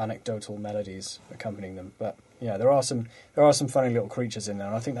anecdotal melodies accompanying them. But yeah, there are some funny little creatures in there,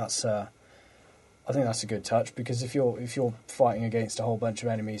 and I think that's a good touch, because if you're fighting against a whole bunch of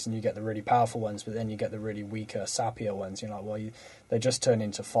enemies and you get the really powerful ones, but then you get the really weaker, sappier ones, you're like, well, they just turn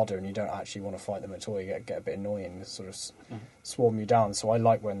into fodder, and you don't actually want to fight them at all. You get a bit annoying, they sort of swarm you down. So I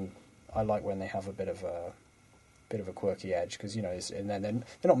like when they have a bit of a quirky edge, because and then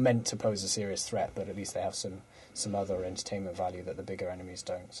they're not meant to pose a serious threat, but at least they have some other entertainment value that the bigger enemies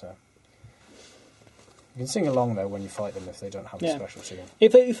don't. So. You can sing along, though, when you fight them if they don't have a special tune.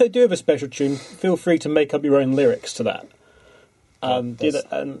 If they do have a special tune, feel free to make up your own lyrics to that. There's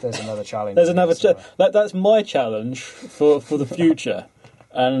another challenge. There's another that's my challenge for the future,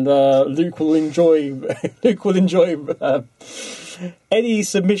 and Luke will enjoy any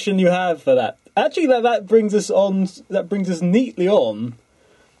submission you have for that. Actually, that brings us neatly on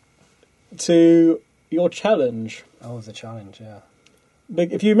to your challenge. Oh, the challenge, yeah.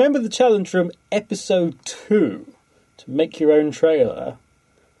 But if you remember the challenge from episode 2 to make your own trailer,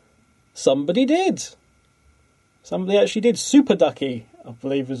 somebody did. Somebody actually did. Super Ducky, I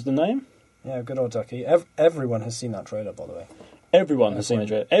believe was the name. Yeah, good old Ducky. Everyone has seen that trailer, by the way. Everyone has seen the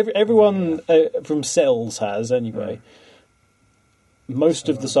trailer. Everyone from Cells has, anyway. Yeah. Most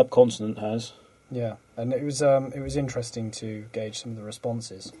of the subcontinent has. Yeah, and it was interesting to gauge some of the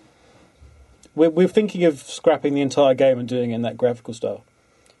responses. We're thinking of scrapping the entire game and doing it in that graphical style.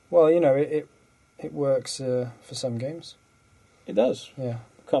 Well, it works for some games. It does. Yeah.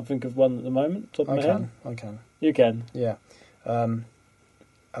 Can't think of one at the moment. Top of my head. I can. You can. Yeah.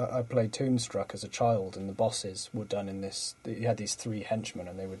 I played Toonstruck as a child, and the bosses were done in this. You had these 3 henchmen,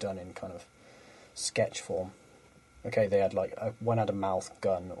 and they were done in kind of sketch form. Okay, they had one had a mouth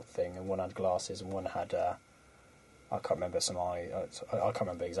gun or thing, and one had glasses, and one had I can't remember I can't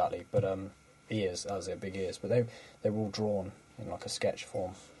remember exactly, but ears. That was it, big ears. But they were all drawn in like a sketch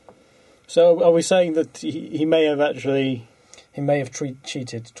form. So are we saying that he may have actually? He may have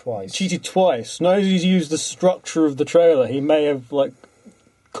cheated twice. Cheated twice. No, he's used the structure of the trailer. He may have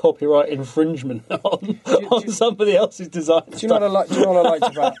copyright infringement on somebody else's design. Do you know what I liked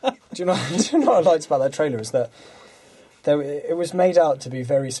about? Do you know what I liked about that trailer is that It was made out to be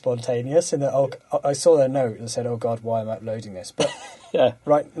very spontaneous. In that, I saw their note that said, "Oh God, why am I uploading this?" But Yeah.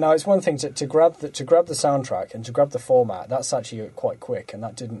 right now, it's one thing to grab the soundtrack and to grab the format. That's actually quite quick, and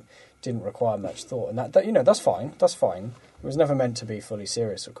that didn't require much thought. And that that's fine. That's fine. It was never meant to be fully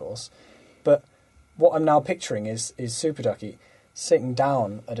serious, of course. But what I'm now picturing is Super Ducky sitting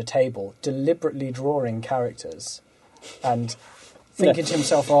down at a table, deliberately drawing characters, and thinking to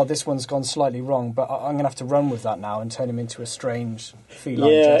himself, "Oh, this one's gone slightly wrong, but I'm going to have to run with that now and turn him into a strange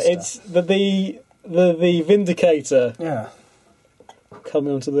feline jester." It's the Vindicator. Yeah.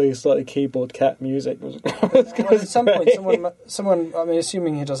 Coming onto the slightly keyboard cat music was Well, at some point, someone, I mean,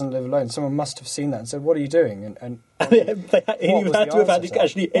 assuming he doesn't live alone, someone must have seen that and said, "What are you doing?" And he had to have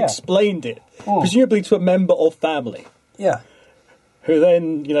actually explained it, presumably to a member of family. Yeah. Who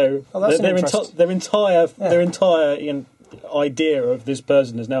then, their entire idea of this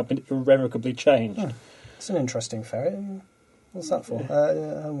person has now been irrevocably changed. It's an interesting ferret. What's that for?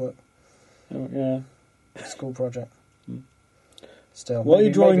 Homework. Yeah. School project. Still. Why are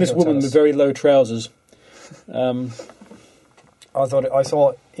you drawing this woman with very low trousers? I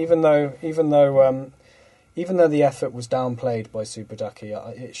thought even though the effort was downplayed by Super Ducky,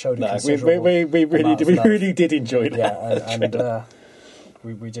 it showed a considerable. We really did enjoy that. Yeah, and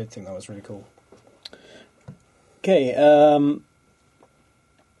we did think that was really cool. Okay.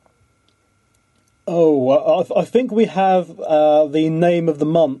 I think we have the name of the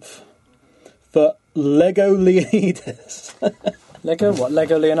month for Lego Leonidas. Lego what?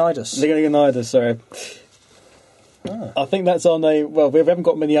 Lego Leonidas. Lego Leonidas, sorry. I think that's our name. Well, we haven't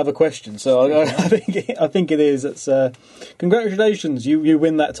got many other questions, so I think it is. It's congratulations, you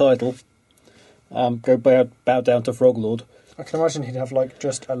win that title. Go bow down to Froglord. I can imagine he'd have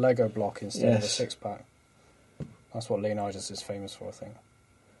just a Lego block instead of a 6-pack. That's what Leonidas is famous for, I think.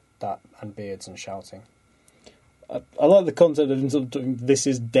 That and beards and shouting. I like the concept of doing "This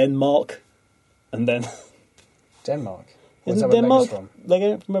is Denmark," and then Denmark. Isn't Denmark from?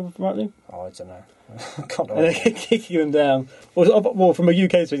 Lego, remember rightly? Oh, I don't know. Can't and then kicking them down. Well, from a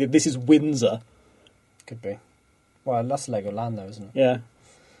UK perspective, this is Windsor. Could be. Well, that's Legoland, though, isn't it? Yeah.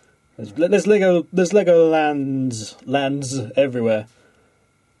 There's Lego lands everywhere.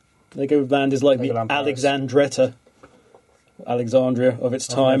 Legoland is like Legoland the Alexandretta, Alexandria of its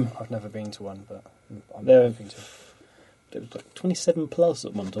time. I've never been to one, but I'm hoping to. It was like 27 plus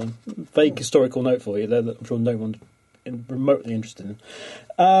at one time. Vague historical note for you there that I'm sure no one's remotely interested in.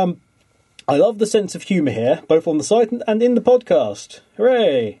 I love the sense of humour here, both on the site and in the podcast.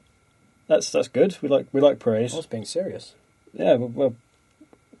 Hooray! That's good. We like praise. I was being serious. Yeah, well,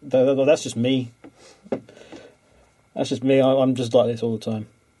 that's just me. That's just me. I'm just like this all the time.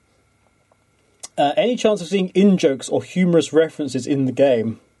 Any chance of seeing in-jokes or humorous references in the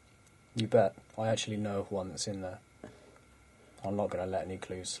game? You bet. I actually know one that's in there. I'm not going to let any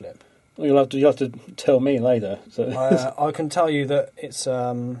clues slip. Well, you'll have to tell me later. So. I can tell you that it's.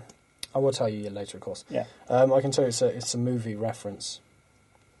 I will tell you later, of course. Yeah. I can tell you it's a movie reference.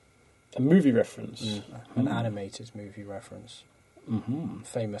 A movie reference. An animated movie reference. Mm-hmm.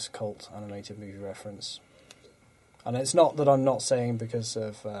 Famous cult animated movie reference. And it's not that I'm not saying because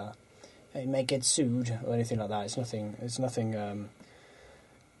of it may get sued or anything like that. It's nothing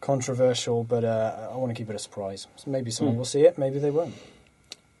controversial, but I want to keep it a surprise. So maybe someone will see it, maybe they won't.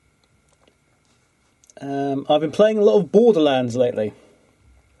 I've been playing a lot of Borderlands lately,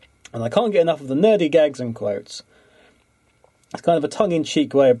 and I can't get enough of the nerdy gags and quotes. It's kind of a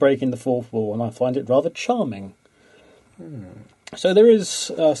tongue-in-cheek way of breaking the fourth wall, and I find it rather charming. So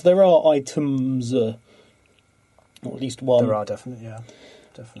there are items, or at least one. There are definitely, yeah.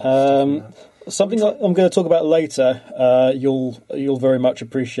 Definitely. Something I'm going to talk about later. You'll very much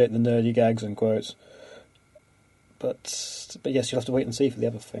appreciate the nerdy gags and quotes. But yes, you'll have to wait and see for the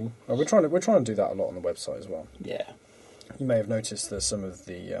other thing. Well, we're trying to do that a lot on the website as well. Yeah. You may have noticed that some of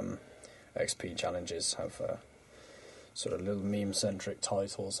the XP challenges have sort of little meme-centric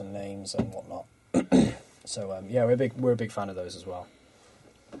titles and names and whatnot. So yeah, we're a big fan of those as well.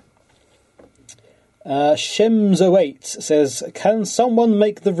 Shems08 says, "Can someone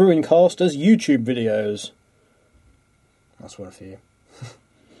make the RuinCast as YouTube videos?" That's one for you.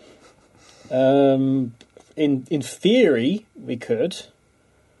 In theory, we could.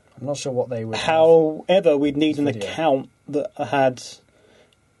 I'm not sure what they would. However, we'd need an account that had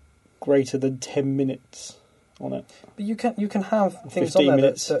greater than 10 minutes on it. But you can have things on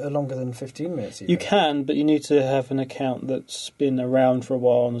there that are longer than 15 minutes. Even. You can, but you need to have an account that's been around for a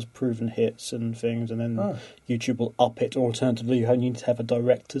while and has proven hits and things, and then YouTube will up it. Or alternatively, you need to have a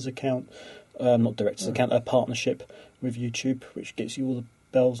director's account, not director's account, a partnership with YouTube, which gets you all the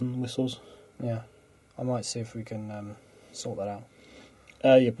bells and whistles. Yeah, I might see if we can sort that out.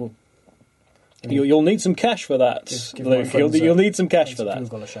 Yeah, well, you'll need some cash for that, Luke. You'll need some cash for that.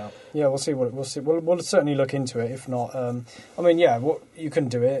 Google a shout. Yeah, we'll see. We'll see. We'll certainly look into it. If not, I mean, yeah, you can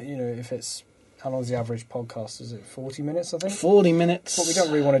do it. You know, if it's how long is the average podcast? Is it 40 minutes? I think 40 minutes. What we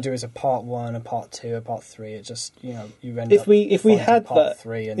don't really want to do is a part 1, a part 2, a part 3. It just you end if up we had part that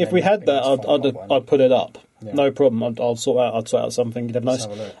 3 and if we had that, I'd put it up. Yeah. No problem. I'd sort out something. You'd have a nice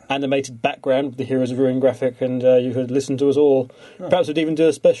animated background with the Heroes of Ruin graphic, and you could listen to us all. Oh. Perhaps we'd even do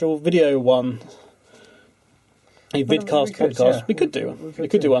a special video one. A vidcast podcast. Yeah. We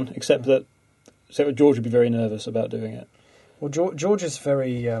could do one, except that George would be very nervous about doing it. Well, George is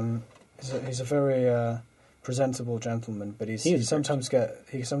very he's a very presentable gentleman, but he sometimes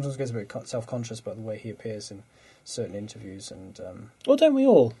gets a bit self-conscious about the way he appears in certain interviews, and well, don't we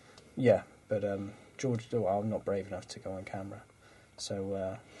all? Yeah, but George, I'm not brave enough to go on camera.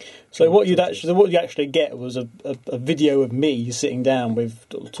 So what you actually get was a video of me sitting down with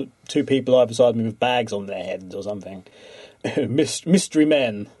two people either side of me with bags on their heads or something. Mystery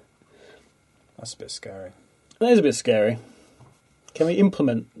men. That's a bit scary. That is a bit scary. Can we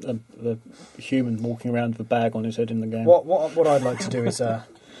implement a human walking around with a bag on his head in the game? What I'd like to do is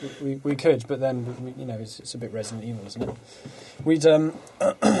we could, but then it's a bit Resident Evil, isn't it? We'd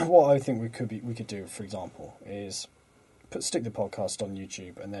what I think we could do, for example, is stick the podcast on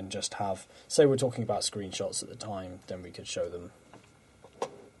YouTube and then just have, say we're talking about screenshots at the time, then we could show them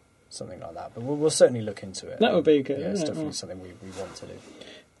something like that. But we'll certainly look into it. That would be good. Yeah, it's definitely something we want to do.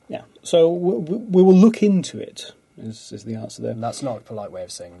 Yeah, so we will look into it. Is the answer there? And that's not a polite way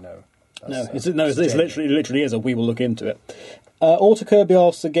of saying no. It's literally is a we will look into it. Auto Kirby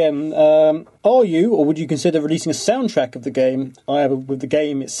asks again, are you or would you consider releasing a soundtrack of the game, either with the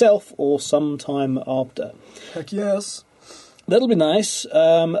game itself or sometime after? Heck yes. That'll be nice.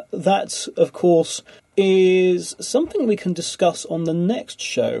 That, of course, is something we can discuss on the next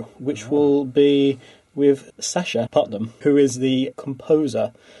show, which will be with Sasha Putnam, who is the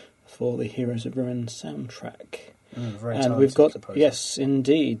composer for the Heroes of Ruin soundtrack. And we've got, composer. Yes,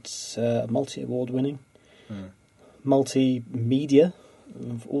 indeed, multi-award winning, multimedia,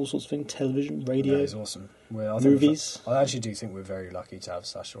 of all sorts of things, television, radio. That is awesome. Movies. I actually do think we're very lucky to have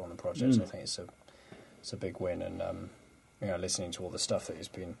Sasha on the project. I think it's a big win, and listening to all the stuff that he's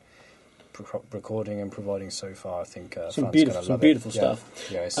been recording and providing so far, I think some beautiful stuff.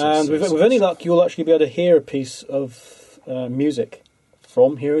 Yeah, and with any luck, you'll actually be able to hear a piece of music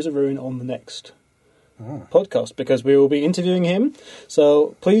from Heroes of Ruin on the next podcast, because we will be interviewing him.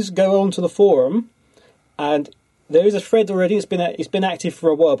 So please go on to the forum, and there is a thread already. It's been active for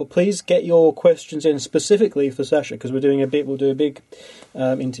a while, but please get your questions in specifically for Sasha, because we'll do a big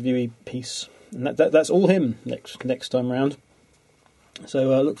interviewee piece, and that's all him next time round.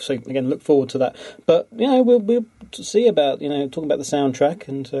 So look forward to that. But we'll see about talking about the soundtrack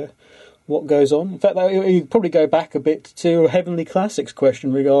and what goes on. In fact, you probably go back a bit to a Heavenly Classics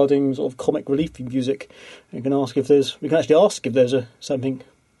question regarding sort of comic relief music. We can ask if there's something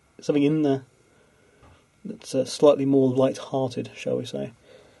in there that's slightly more light-hearted, shall we say.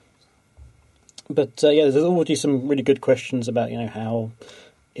 But there's already some really good questions about how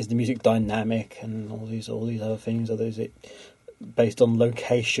is the music dynamic and all these other things. Is it based on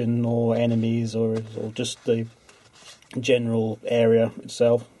location or enemies or just the general area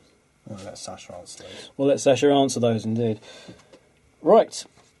itself? Well, let Sasha answer those. Well, let Sasha answer those, indeed. Right.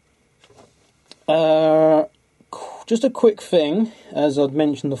 Just a quick thing, as I'd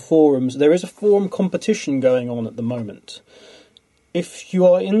mentioned the forums, there is a forum competition going on at the moment. If you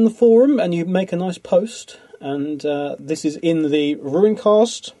are in the forum and you make a nice post, and this is in the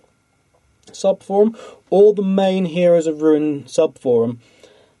RuinCast sub-forum or the main Heroes of Ruin sub-forum,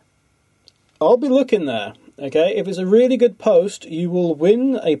 I'll be looking there. Okay, if it's a really good post, you will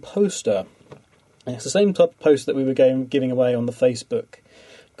win a poster. And it's the same type of poster that we were giving away on the Facebook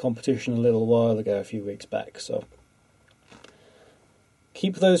competition a little while ago, a few weeks back. So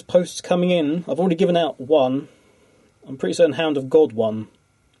keep those posts coming in. I've already given out one. I'm pretty certain Hound of God won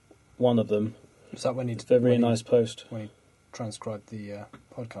one of them. Is that when he? It's a really nice post. When he transcribed the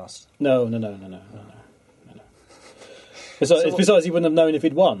podcast? No. Besides, he wouldn't have known if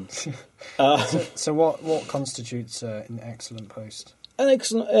he'd won. So what constitutes an excellent post? An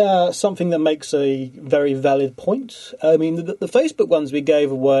excellent something that makes a very valid point. I mean, the Facebook ones we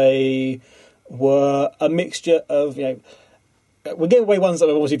gave away were a mixture of we gave away ones that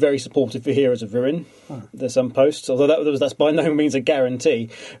were obviously very supportive for Heroes of Ruin. There's some posts, although that's by no means a guarantee.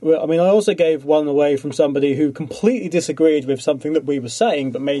 I mean, I also gave one away from somebody who completely disagreed with something that we were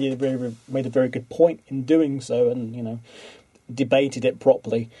saying, but made a very good point in doing so, and debated it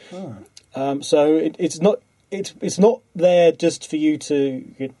properly. So it's not it's not there just for you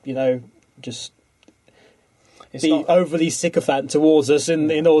to just It's be not, overly sycophant towards us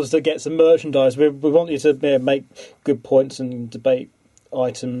in order to get some merchandise. We want you to make good points and debate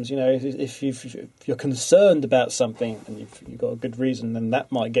items. If you're concerned about something and you've got a good reason, then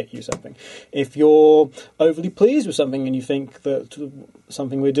that might get you something. If you're overly pleased with something and you think that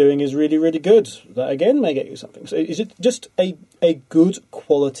something we're doing is really, really good, that again may get you something. So is it just a good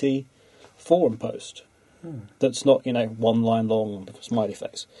quality forum post that's not, one line long with a smiley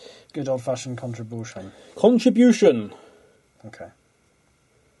face? good old-fashioned contribution. Contribution. Okay.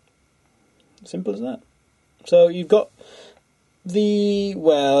 Simple as that. So you've got by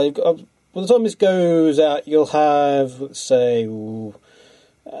the time this goes out, you'll have, let's say,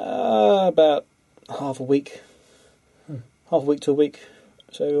 about half a week to a week.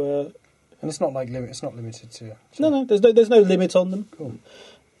 So, and it's not it's not limited to. No, there's no limit on them. Cool.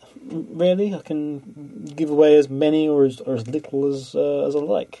 Really, I can give away as many or as little as I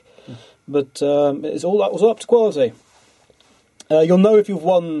like, but it's all up to quality. You'll know if you've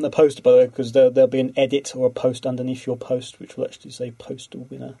won a poster, by the way, because there'll be an edit or a post underneath your post, which will actually say "poster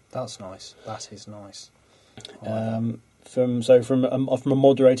winner." That's nice. That is nice. From a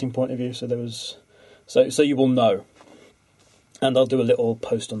moderating point of view, so you will know, and I'll do a little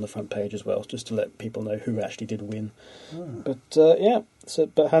post on the front page as well, just to let people know who actually did win. But yeah,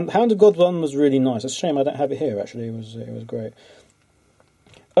 but Hound of God 1 was really nice. It's a shame I don't have it here. Actually, it was great.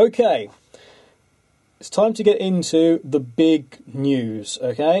 Okay. It's time to get into the big news,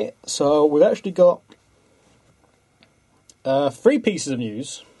 okay? So we've actually got 3 pieces of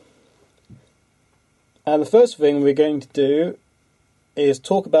news. And the first thing we're going to do is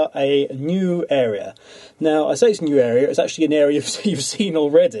talk about a new area. Now, I say it's a new area, it's actually an area you've seen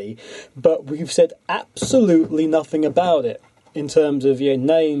already, but we've said absolutely nothing about it in terms of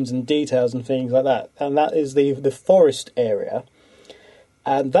names and details and things like that. And that is the forest area.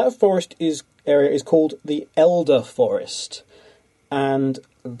 And that forest area is called the Elder Forest, and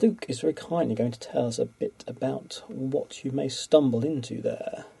Luke is very kindly going to tell us a bit about what you may stumble into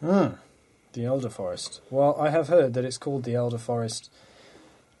there. The Elder Forest. Well, I have heard that it's called the Elder Forest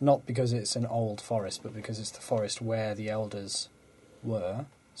not because it's an old forest, but because it's the forest where the elders were.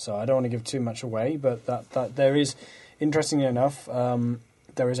 So I don't want to give too much away, but that there is, interestingly enough,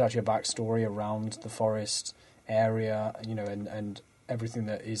 there is actually a backstory around the forest area, and everything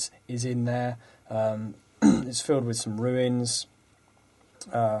that is in there. It's filled with some ruins,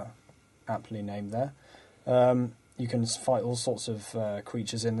 aptly named there. You can fight all sorts of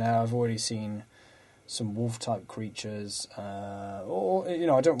creatures in there. I've already seen some wolf-type creatures. I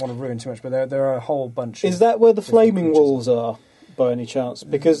don't want to ruin too much, but there are a whole bunch. Is that where the flaming wolves are, by any chance?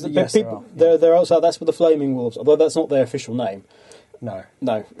 Because yes, people they're outside. That's where the flaming wolves. Although that's not their official name. No.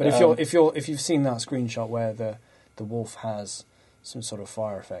 But if you've seen that screenshot where the wolf has some sort of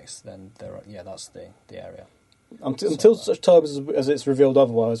fire effects, then that's the area. Until such time as it's revealed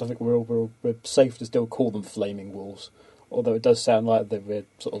otherwise, I think we're safe to still call them flaming wolves. Although it does sound like that we're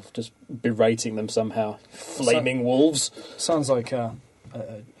sort of just berating them somehow. Flaming wolves. Sounds like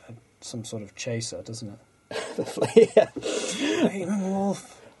some sort of chaser, doesn't it? Yeah. Flaming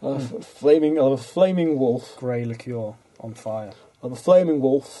wolf. A flaming wolf. Grey liqueur on fire. A flaming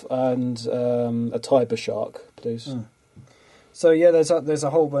wolf and a tiger shark, please. So yeah, there's a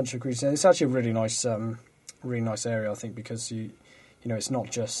whole bunch of creatures. It's actually a really nice area, I think, because it's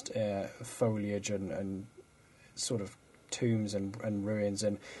not just foliage and sort of tombs and ruins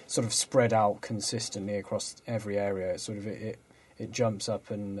and sort of spread out consistently across every area. It's sort of it jumps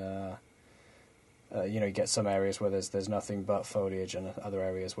up and you get some areas where there's nothing but foliage and other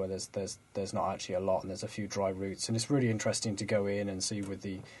areas where there's not actually a lot and there's a few dry roots, and it's really interesting to go in and see with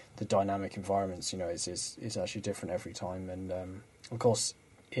the dynamic environments. It's actually different every time, and of course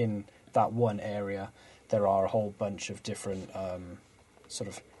in that one area there are a whole bunch of different sort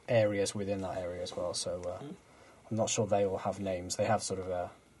of areas within that area as well. So I'm not sure they all have names. They have sort of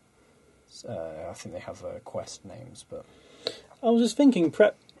I think they have quest names, but I was just thinking,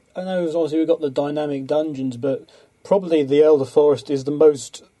 I know obviously we've got the dynamic dungeons, but probably the Elder Forest is the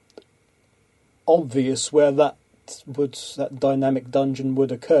most obvious where that dynamic dungeon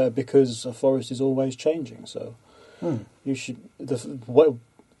would occur, because a forest is always changing. So you should,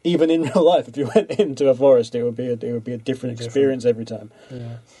 even in real life, if you went into a forest, it would be a different experience every time.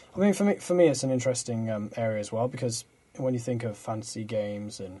 Yeah, I mean, for me, it's an interesting area as well, because when you think of fantasy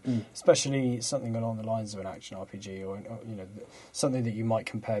games, and especially something along the lines of an action RPG, or something that you might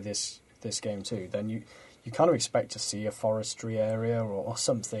compare this game to, then you kind of expect to see a forestry area or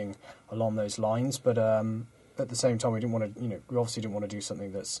something along those lines. But at the same time, we obviously didn't want to do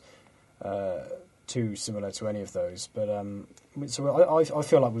something that's too similar to any of those. But so I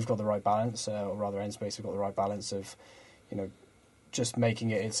feel like we've got the right balance, or rather, N-Space have got the right balance of, just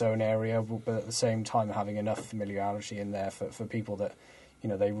making it its own area, but at the same time having enough familiarity in there for people that,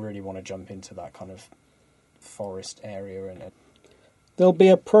 they really want to jump into that kind of forest area. And there'll be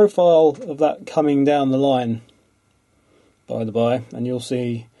a profile of that coming down the line, by the by, and you'll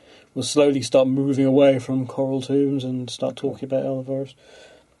see we'll slowly start moving away from Coral Tombs and start talking about Elder Forest.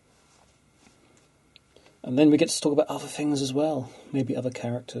 And then we get to talk about other things as well, maybe other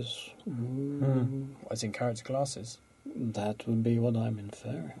characters. As in character classes? That would be what I'm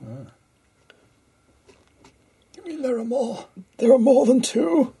inferring. You mean there are more? There are more than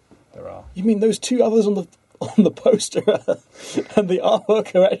two? There are. You mean those two others on the poster and the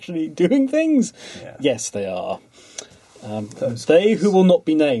artwork are actually doing things? Yeah. Yes, they are. They who will not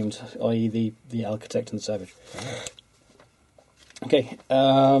be named, i.e. the architect and the savage. Okay.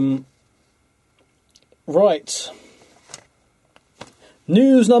 Right.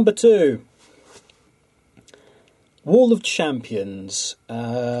 News number 2. Wall of Champions.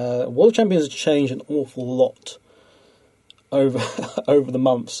 Wall of Champions has changed an awful lot over the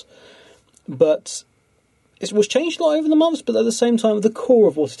months. But it was changed a lot over the months, but at the same time, the core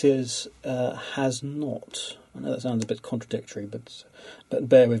of what it is has not. I know that sounds a bit contradictory, but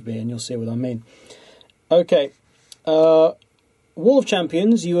bear with me and you'll see what I mean. Okay. Wall of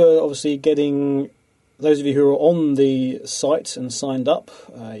Champions, you are obviously getting... Those of you who are on the site and signed up,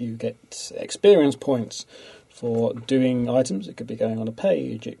 you get experience points for doing items. It could be going on a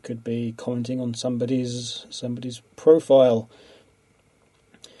page. It could be commenting on somebody's profile.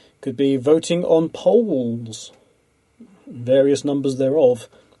 It could be voting on polls, various numbers thereof.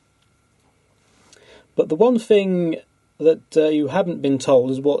 But the one thing that you haven't been told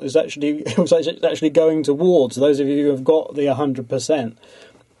is what is actually going towards those of you who have got the 100%.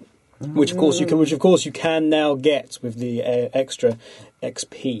 Which of course you can now get with the extra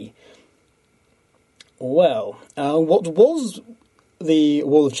XP. Well, what was the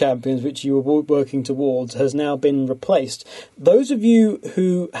Wall of Champions, which you were working towards, has now been replaced. Those of you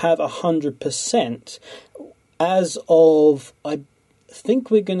who have 100%, as of, I think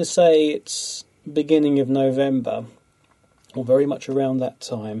we're going to say it's beginning of November, or very much around that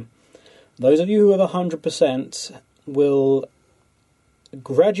time, those of you who have 100% will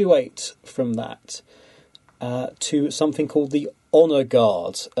graduate from that to something called the Honour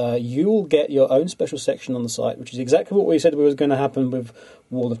Guard. You will get your own special section on the site, which is exactly what we said was going to happen with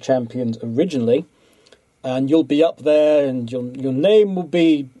Wall of Champions originally. And you'll be up there, and your name will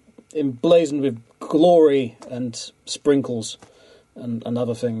be emblazoned with glory and sprinkles and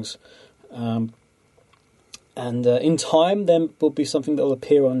other things. And in time, there will be something that will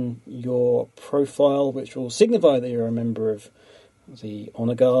appear on your profile, which will signify that you're a member of the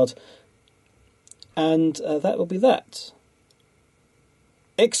Honour Guard. And that will be that.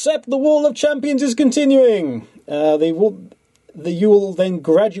 Except the Wall of Champions is continuing. You will then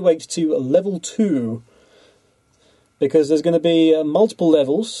graduate to level 2, because there's going to be multiple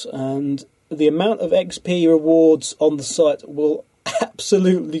levels, and the amount of XP rewards on the site will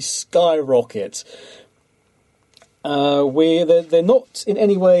absolutely skyrocket. They're not in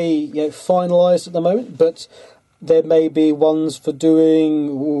any way finalised at the moment, but there may be ones for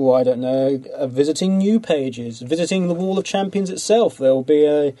doing, visiting new pages, visiting the Wall of Champions itself. There will be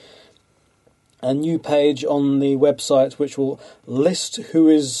a new page on the website which will list who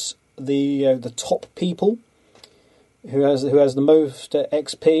is the top people, who has the most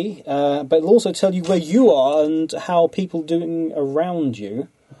XP, but it'll also tell you where you are and how people are doing around you.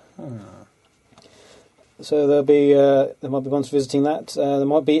 So there might be ones visiting that. There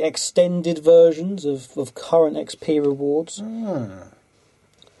might be extended versions of current XP rewards.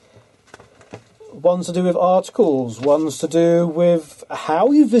 Ones to do with articles. Ones to do with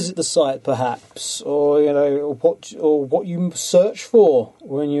how you visit the site, perhaps, or what you search for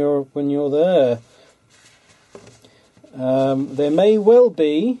when you're there. There may well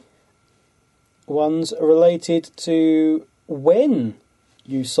be ones related to when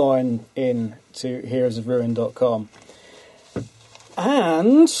you sign in to heroesofruin.com.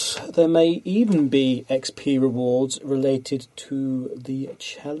 And there may even be XP rewards related to the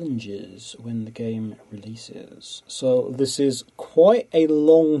challenges when the game releases. So this is quite a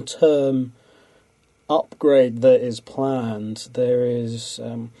long-term upgrade that is planned. There is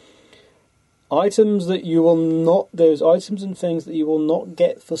items and things that you will not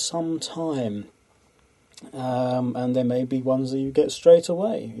get for some time. And there may be ones that you get straight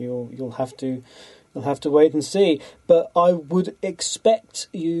away. You'll have to wait and see. But I would expect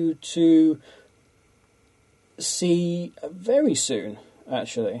you to see very soon,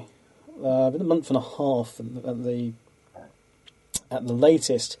 actually, been a month and a half at the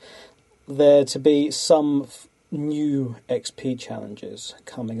latest, there to be some new XP challenges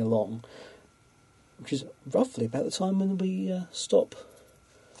coming along, which is roughly about the time when we stop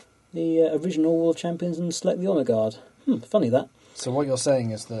the original World Champions and select the Honour Guard. Funny that. So what you're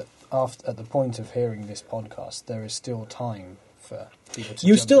saying is that at the point of hearing this podcast, there is still time for people to...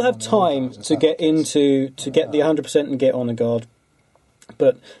 You still have time to get the 100% and get Honour Guard,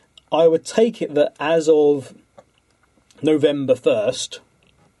 but I would take it that as of November 1st,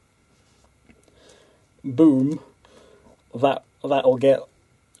 boom, that'll get...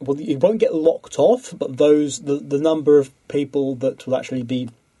 Well, it won't get locked off, but the number of people that will actually be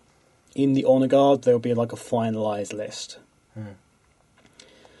in the Honour Guard, there'll be like a finalised list.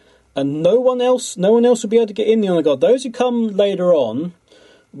 And no one else will be able to get in the Honour Guard. Those who come later on,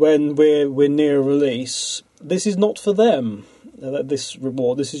 when we're near release, this is not for them. This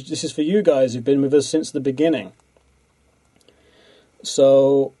reward, this is for you guys who've been with us since the beginning.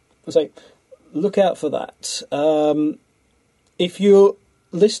 So, look out for that. If you're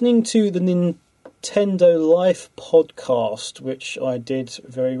listening to the Nintendo Life podcast, which I did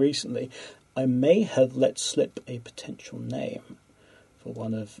very recently, I may have let slip a potential name for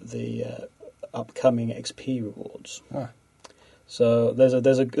one of the upcoming XP rewards. So there's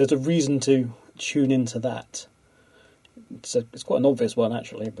a reason to tune into that. It's quite an obvious one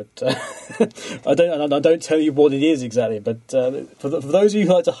actually, but I don't tell you what it is exactly. But for those of you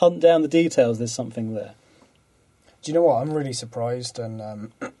who like to hunt down the details, there's something there. Do you know what? I'm really surprised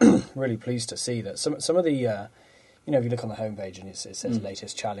and really pleased to see that some of the, if you look on the homepage and it says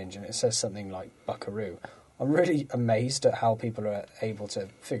latest challenge and it says something like Buckaroo, I'm really amazed at how people are able to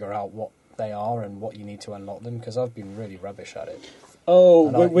figure out what they are and what you need to unlock them, because I've been really rubbish at it.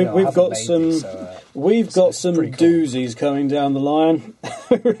 Oh, we've got some doozies coming down the line.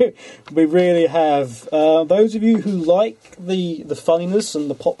 We really have. Those of you who like the funniness and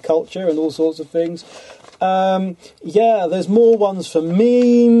the pop culture and all sorts of things, there's more ones for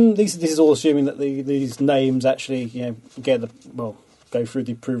me. This is all assuming that these names actually go through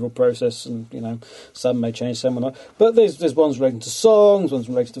the approval process, and some may change, some will not. But there's ones relating to songs, ones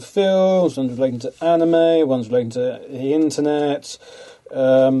related to films, ones relating to anime, ones relating to the internet.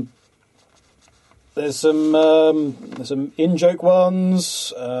 There's some in-joke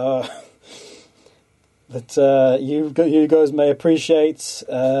ones that you guys may appreciate.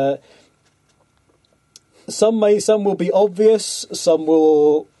 Some will be obvious. Some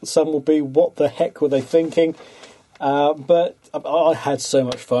will be what the heck were they thinking. But I had so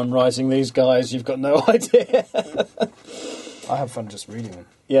much fun writing these guys. You've got no idea. I have fun just reading them.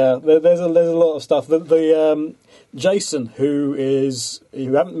 Yeah, there's a lot of stuff. The Jason, who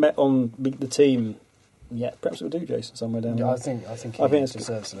haven't met on the team yet. Perhaps we'll do Jason somewhere down there. I think he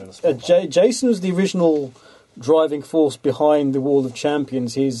deserves a little spot. Jason was the original driving force behind the Wall of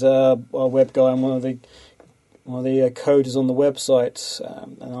Champions. He's our web guy and one of the coders on the website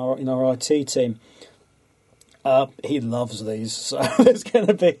in our IT team. He loves these, so there's going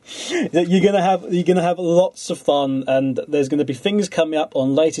to be you're going to have lots of fun, and there's going to be things coming up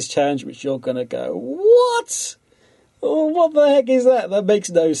on latest challenge which you're going to go, what? Oh, what the heck is that? That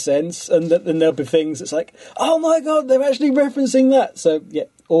makes no sense. And then there'll be things that's like, oh my god, they're actually referencing that. So yeah,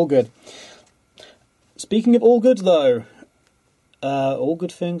 all good. Speaking of all good though, all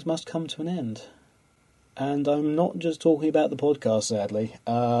good things must come to an end, and I'm not just talking about the podcast, sadly.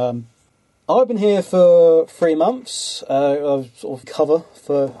 I've been here for 3 months. I've sort of cover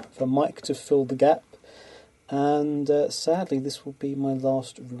for Mike to fill the gap. And sadly, this will be my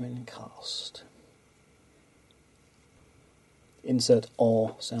last RuinCast. Insert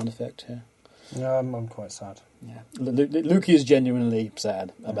 "or" sound effect here. Yeah, I'm quite sad. Yeah, Lukey is genuinely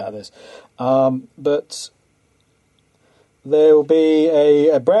sad about this. But there will be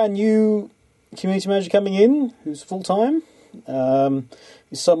a brand new community manager coming in who's full-time.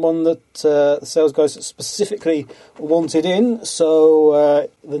 He's someone that the sales guys specifically wanted in. So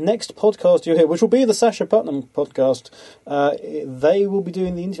the next podcast you'll hear, which will be the Sasha Putnam podcast, they will be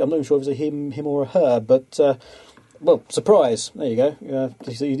doing the interview. I'm not even sure if it's a him or a her, but surprise. There you go.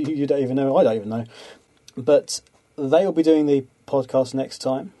 You don't even know. I don't even know. But they will be doing the podcast next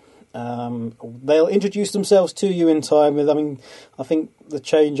time. They'll introduce themselves to you in time. I think the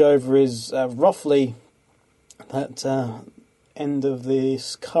changeover is roughly at end of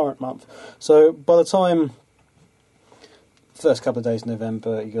this current month. So by the time first couple of days in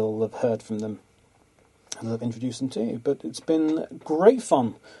November, you'll have heard from them and they'll introduce them to you. But it's been great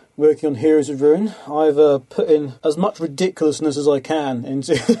fun working on Heroes of Ruin. I've put in as much ridiculousness as I can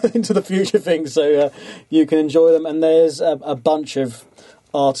into the future things, so you can enjoy them. And there's a bunch of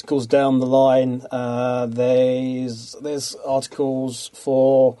articles down the line. There's articles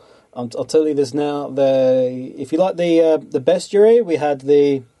for. I'll tell you this now. If you like the bestiary, we had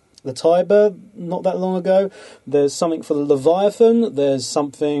the Tiber not that long ago. There's something for the Leviathan. There's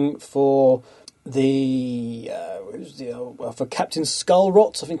something for for Captain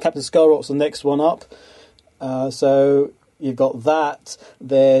Skullrot. I think Captain Skullrot's the next one up. So you've got that.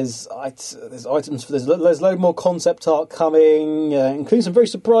 There's items. There's a load more concept art coming, including some very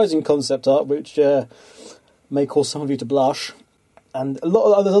surprising concept art, which may cause some of you to blush. And there's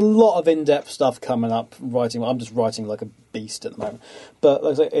a lot of in-depth stuff coming up. I'm just writing like a beast at the moment. But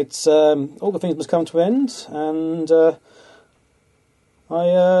like I say, it's all the things must come to an end, and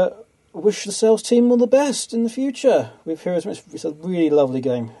I wish the sales team all the best in the future with Heroes. It's a really lovely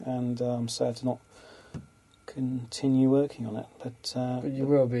game, and I'm sad to not continue working on it. But you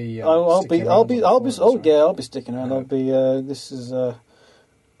will be. I'll be sticking around. I'll be. This is.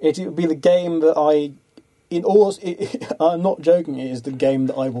 It'll be the game that I. I'm not joking. It is the game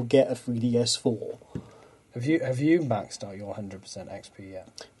that I will get a 3DS for. Have you maxed out your 100% XP yet?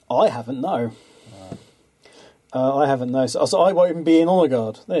 I haven't. No. I haven't. No. So I won't even be in Honor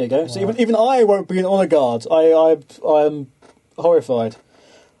Guard. There you go. Wow. So even I won't be in Honor Guard. I'm horrified.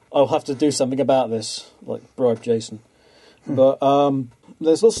 I'll have to do something about this, like bribe Jason. But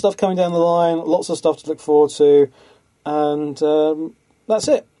there's lots of stuff coming down the line. Lots of stuff to look forward to, and that's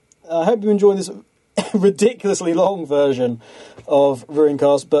it. I hope you enjoy this ridiculously long version of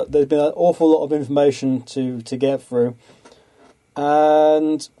RuinCast, but there's been an awful lot of information to get through,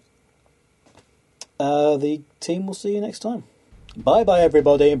 and the team will see you next time. Bye bye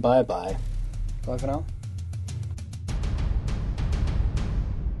everybody. Bye bye. Bye for now.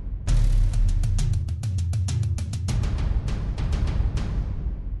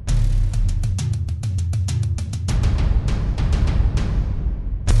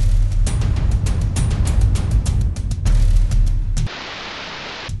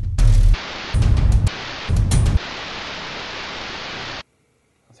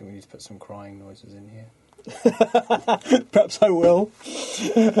 Put some crying noises in here. Perhaps I will.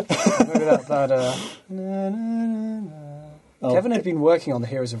 Kevin had been working on the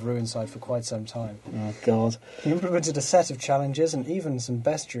Heroes of Ruin side for quite some time. Oh, God. He implemented a set of challenges and even some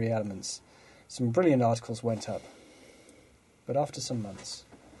bestiary elements. Some brilliant articles went up. But after some months...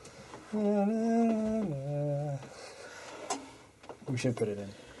 We should put it in.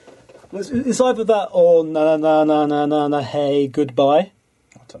 It's either that or na hey, goodbye.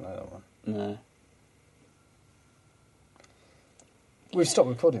 I don't know that one. No. We've stopped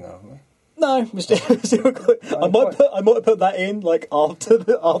recording though, haven't we? No, we're still recording. I might put that in like after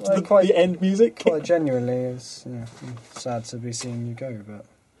the end music. Quite genuinely, it's sad to be seeing you go, but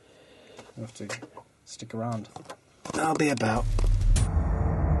you have to stick around. I'll be about.